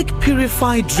 Awake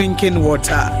Purified Drinking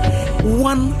Water.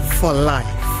 One for life.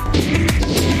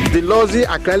 Veloci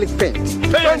acrylic paint.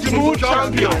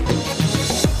 Champion.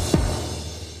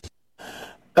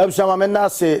 Ebsama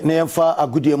menase ne yemfa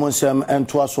agudie monsem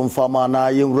ento asomfama na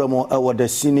yenwremo ewo the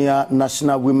senior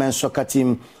national women's soccer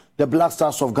team the Black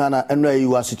Stars of Ghana eno ayi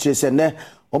wasiche se ne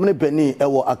omne beni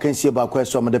ewo akansie ba kwa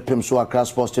so de pem so Accra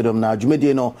Sports Stadium na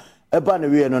dwumedie no eba na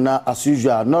wie no na as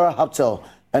usual Nora Haptel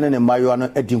ene ne mayo no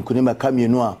edim kunima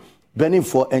kamienu a beni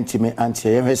for entime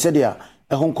antie ye hwese dia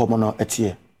ehon komo no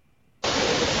etie.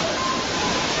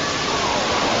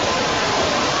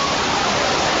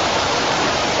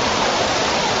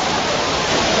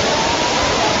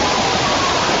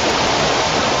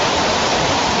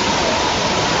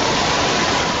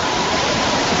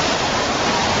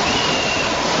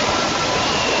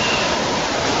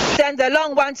 The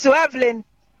long one to Evelyn.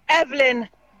 Evelyn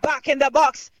back in the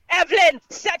box. Evelyn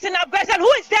setting up better. Who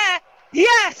is there?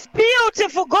 Yes,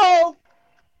 beautiful goal.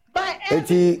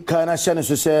 Eti kana shane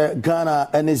so say Ghana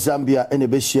and Zambia and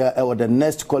Besia e the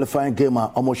next qualifying game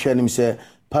a omo share nim say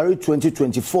Paris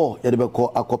 2024 ye de be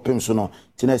ko akopem so no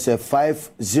tina say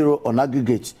 5-0 on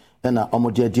aggregate na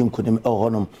omo de adim kunim e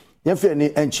honom ye fe ni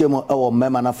enchemo e wo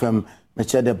mema na fam me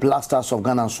che the Black Stars of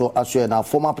Ghana so aso na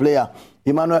former player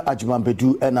Emmanuel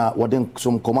Ajimambedu ena woden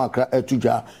some komakra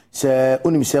etudwa se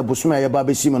onim se bosome ye ba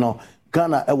besim no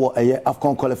Ghana ewo eye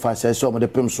AFCON qualifiers so mo de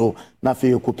pem so na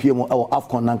fe kopie mu ewo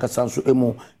AFCON nankasa so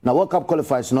emu na World Cup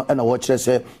qualifiers no ena wo kire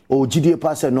se o gidie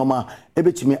pass normal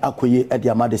ebetimi akoye e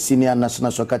dia ma the senior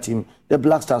national soccer team the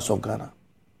Black Stars of Ghana.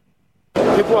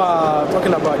 People are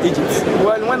talking about Egypt.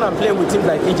 Well, when I'm playing with teams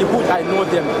like Egypt, I know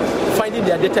them. Finding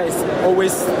their data is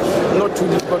always not too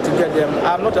difficult to get them.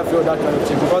 I'm not afraid of that kind of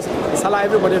team because Salah,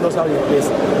 everybody knows how they play.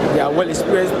 They are well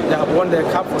experienced. They have won the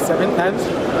cup for 7 times,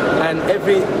 and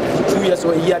every 2 years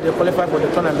or a year they qualify for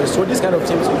the tournament. So these kind of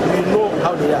teams, we know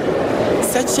how they are.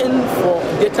 Searching for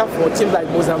data for teams like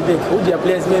Mozambique, who their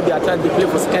players maybe at times they play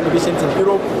for second division in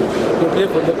Europe, they play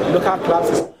for the local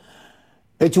clubs.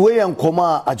 Etiwe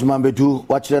yankoma Ajimambedu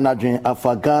wachire na dwen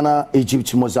afa Ghana,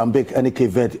 Egypt, Mozambique and Cape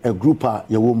Verde a grouper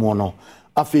ye wo mo no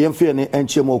afi yemfe ne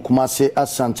enchemo Kumase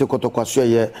Asante Kotokwaso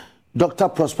ye Dr.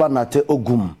 Prosper Nate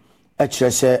Ogum e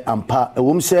kire se ampa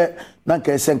ewom se na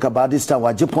nka ese nka badista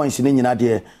waje points ne nyina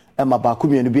de e ma ba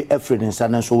kumienu bi efred nsa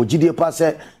na so ogidie pa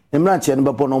se emrantie ne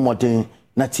bebo no moden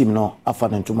na team no afa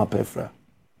ne ntuma pefra.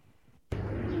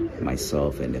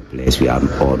 Myself and the players, we are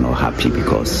all not happy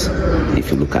because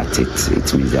if you look at it,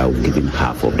 it means that we've given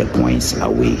half of the points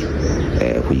away,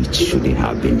 which shouldn't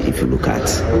have been. If you look at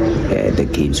the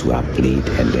games we have played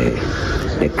and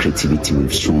the creativity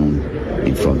we've shown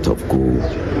in front of goal,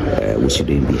 we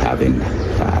shouldn't be having,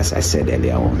 as I said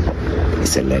earlier on,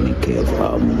 it's a learning curve.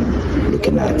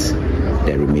 Looking at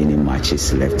the remaining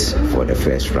matches left for the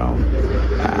first round,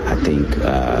 I think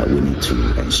we need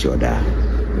to ensure that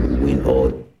we win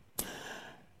all.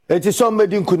 Eti so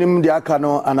medi nkunim de aka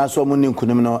no anaso mu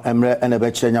nkunim no emre ene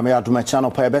be kire nyame adoma cha no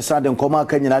pa be sa de nkoma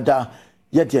aka nyina da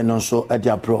ye de no so e de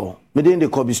apro medi de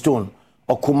Kobe Stone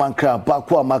okumankra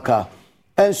bako amaka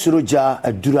ensuruja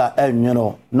adura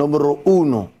enweno numero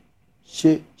 1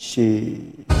 she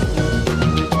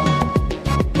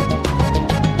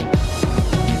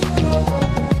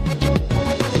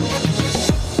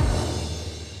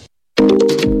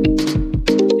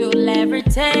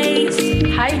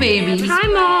Hi, baby. Hi,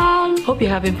 Mom. Hope you're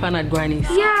having fun at Granny's.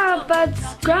 Yeah, but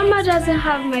Grandma doesn't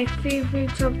have my favorite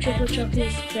top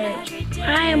chocolate spread.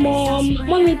 Hi, Mom.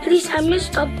 Mommy, please, I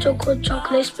missed top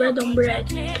chocolate spread on bread.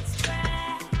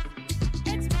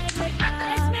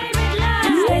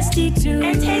 Tasty too.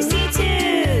 And tasty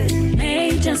too.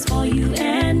 Made just for you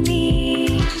and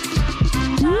me.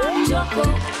 Choco,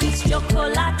 it's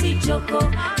chocolate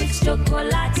choco. It's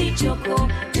chocolate choco.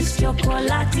 It's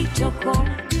chocolate choco.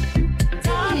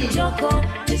 Choco,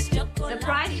 it's choco.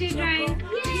 Surprise children!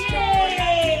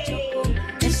 Yay!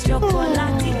 It's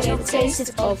chocolate choco.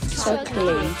 Taste of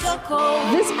chocolate.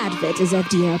 This advert is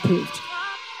FDA approved.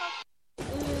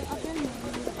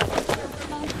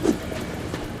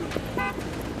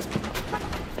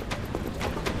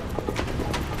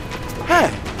 Hey,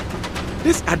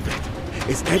 this advert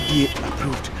is FDA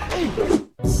approved.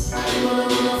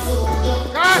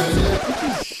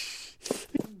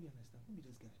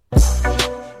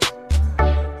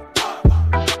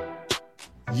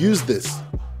 Use this.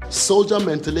 Soldier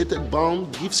Mentholated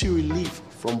Balm gives you relief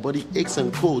from body aches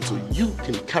and colds so you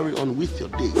can carry on with your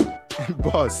day.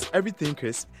 Boss, everything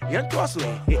crisp. You trust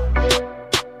me.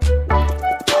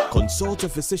 Consult a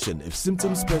physician if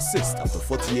symptoms persist after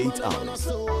 48 hours.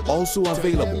 Also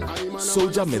available,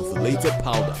 Soldier Mentholated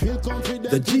Powder.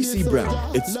 The GC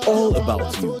brand, it's all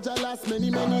about you.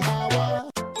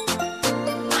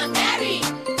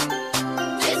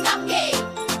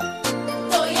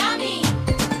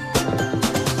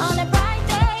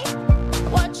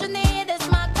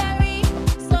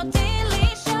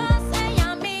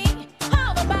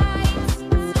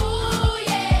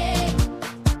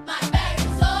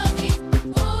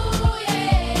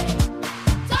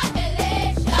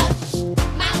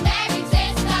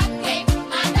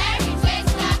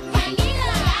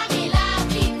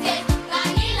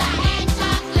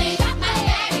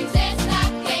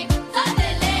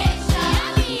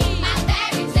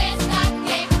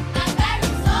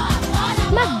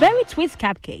 Twist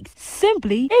cupcakes.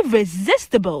 Simply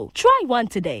irresistible. Try one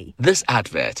today. This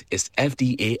advert is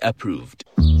FDA approved.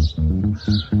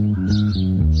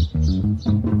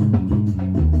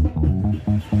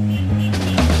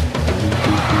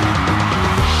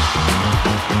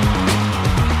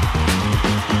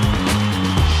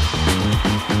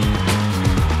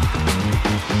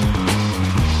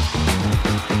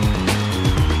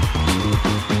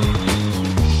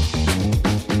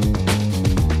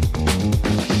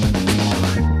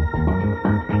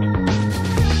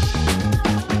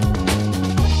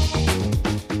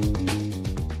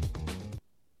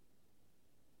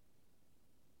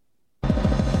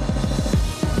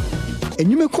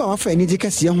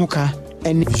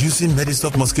 Using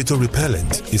Medistop mosquito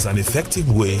repellent is an effective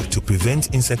way to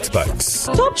prevent insect bites.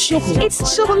 Stop sugar.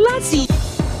 It's chocolate.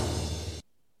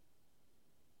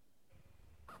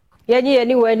 Yanyi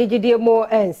anyway ni gidie mo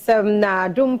ensem na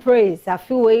dum praise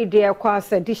afiwe de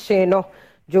kwasa edition no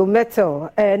Joe Metal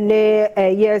ne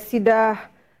Yesida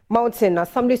Mountain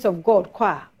Assemblies of God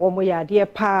kwa wo mo yade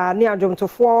pa ne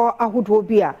adwomtofo ahodo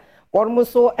bi a won mo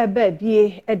so eba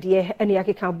bie de ene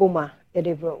yakeka boma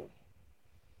de bro.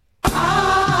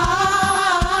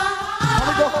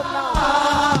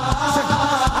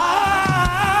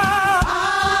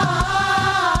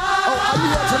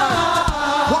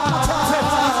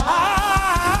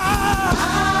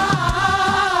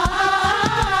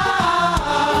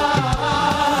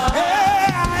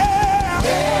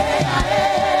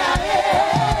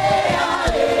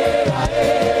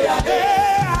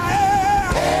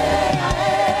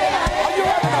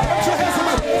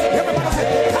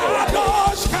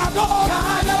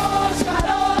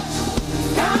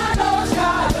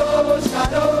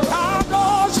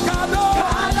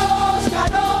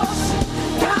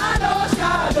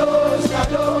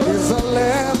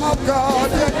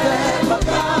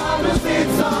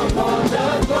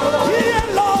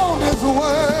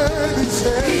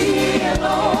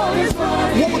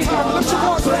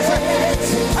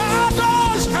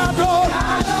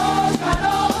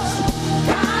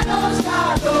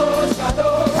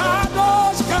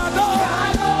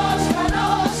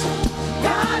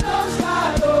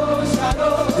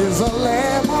 Is a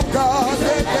lamb of God,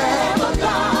 the lamb of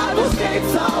God who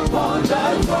sits upon the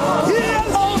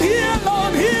throne.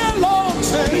 He alone,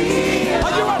 say.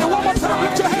 Are you ready? One more time,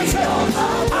 lift your hands, say.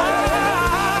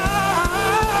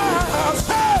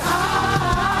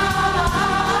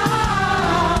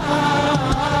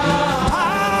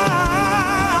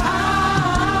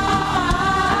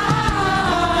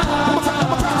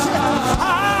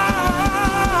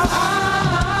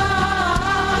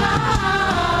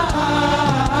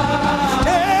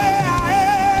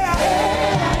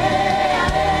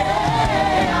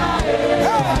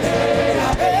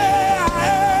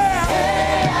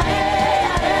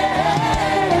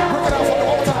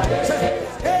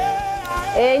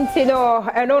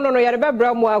 No, you're a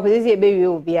bramwa with this baby.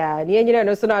 The engineer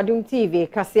no so Adum TV,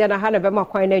 Cassiana Hannah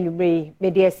Quine and you bring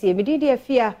media see me dear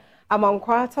fear among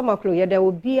quarter maclo. There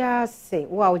will be a say,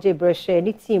 wow, J. Brush,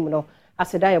 any team no,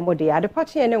 as a diamond, the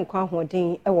party and then come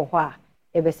holding a wah,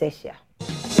 a besessia.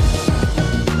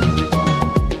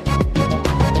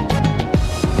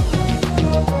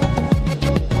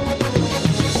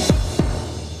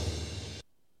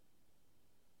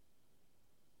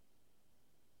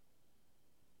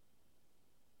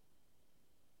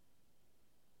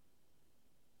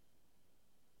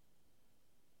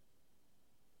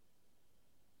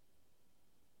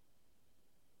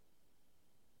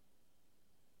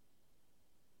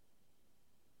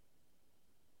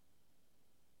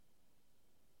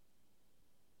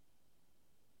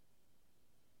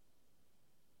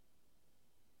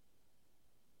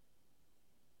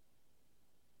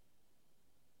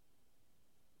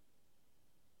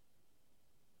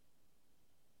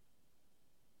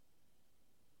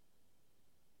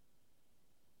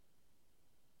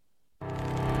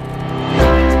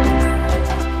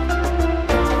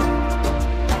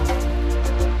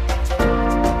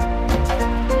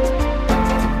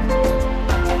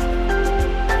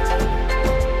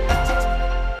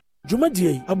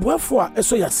 Jumadie, abuafo a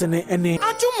eso yasene ene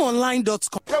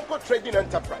ajumonline.com. Temple Trading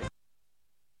Enterprise.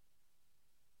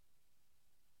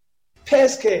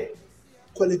 Pesque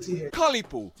quality hair.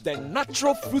 Calipo, the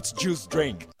natural fruit juice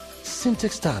drink.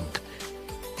 Syntax tank.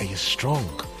 Are you strong?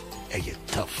 Are you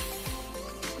tough?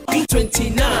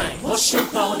 B29, washing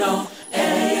powder.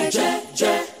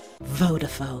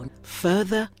 Vodafone.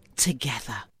 Further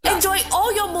together. Enjoy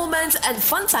all your moments and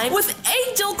fun time with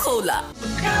Angel Cola.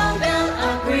 Cowbell,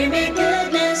 a creamy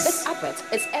goodness. This advert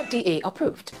is FDA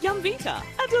approved. Yumvita,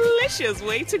 a delicious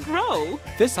way to grow.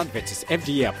 This advert is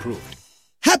FDA approved.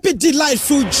 Happy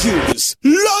delightful juice,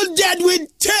 loaded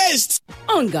with taste.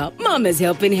 Onga, Mama's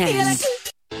helping hand.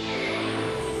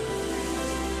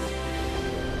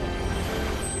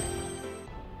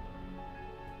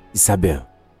 Isabel.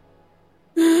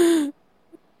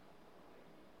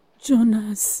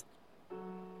 Jonas.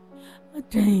 I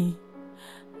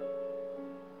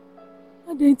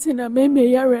didn't know maybe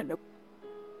you're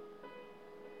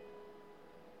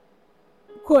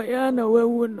Koyana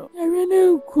wewuno.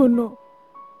 Yarene kuno.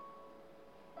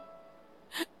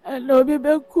 Ano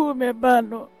bibe kume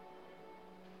bano.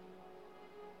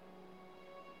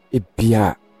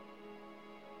 Ibia.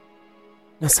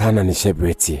 Nasana ni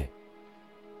shebreti.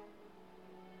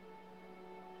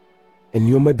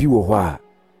 Enyoma bi wo hɔ a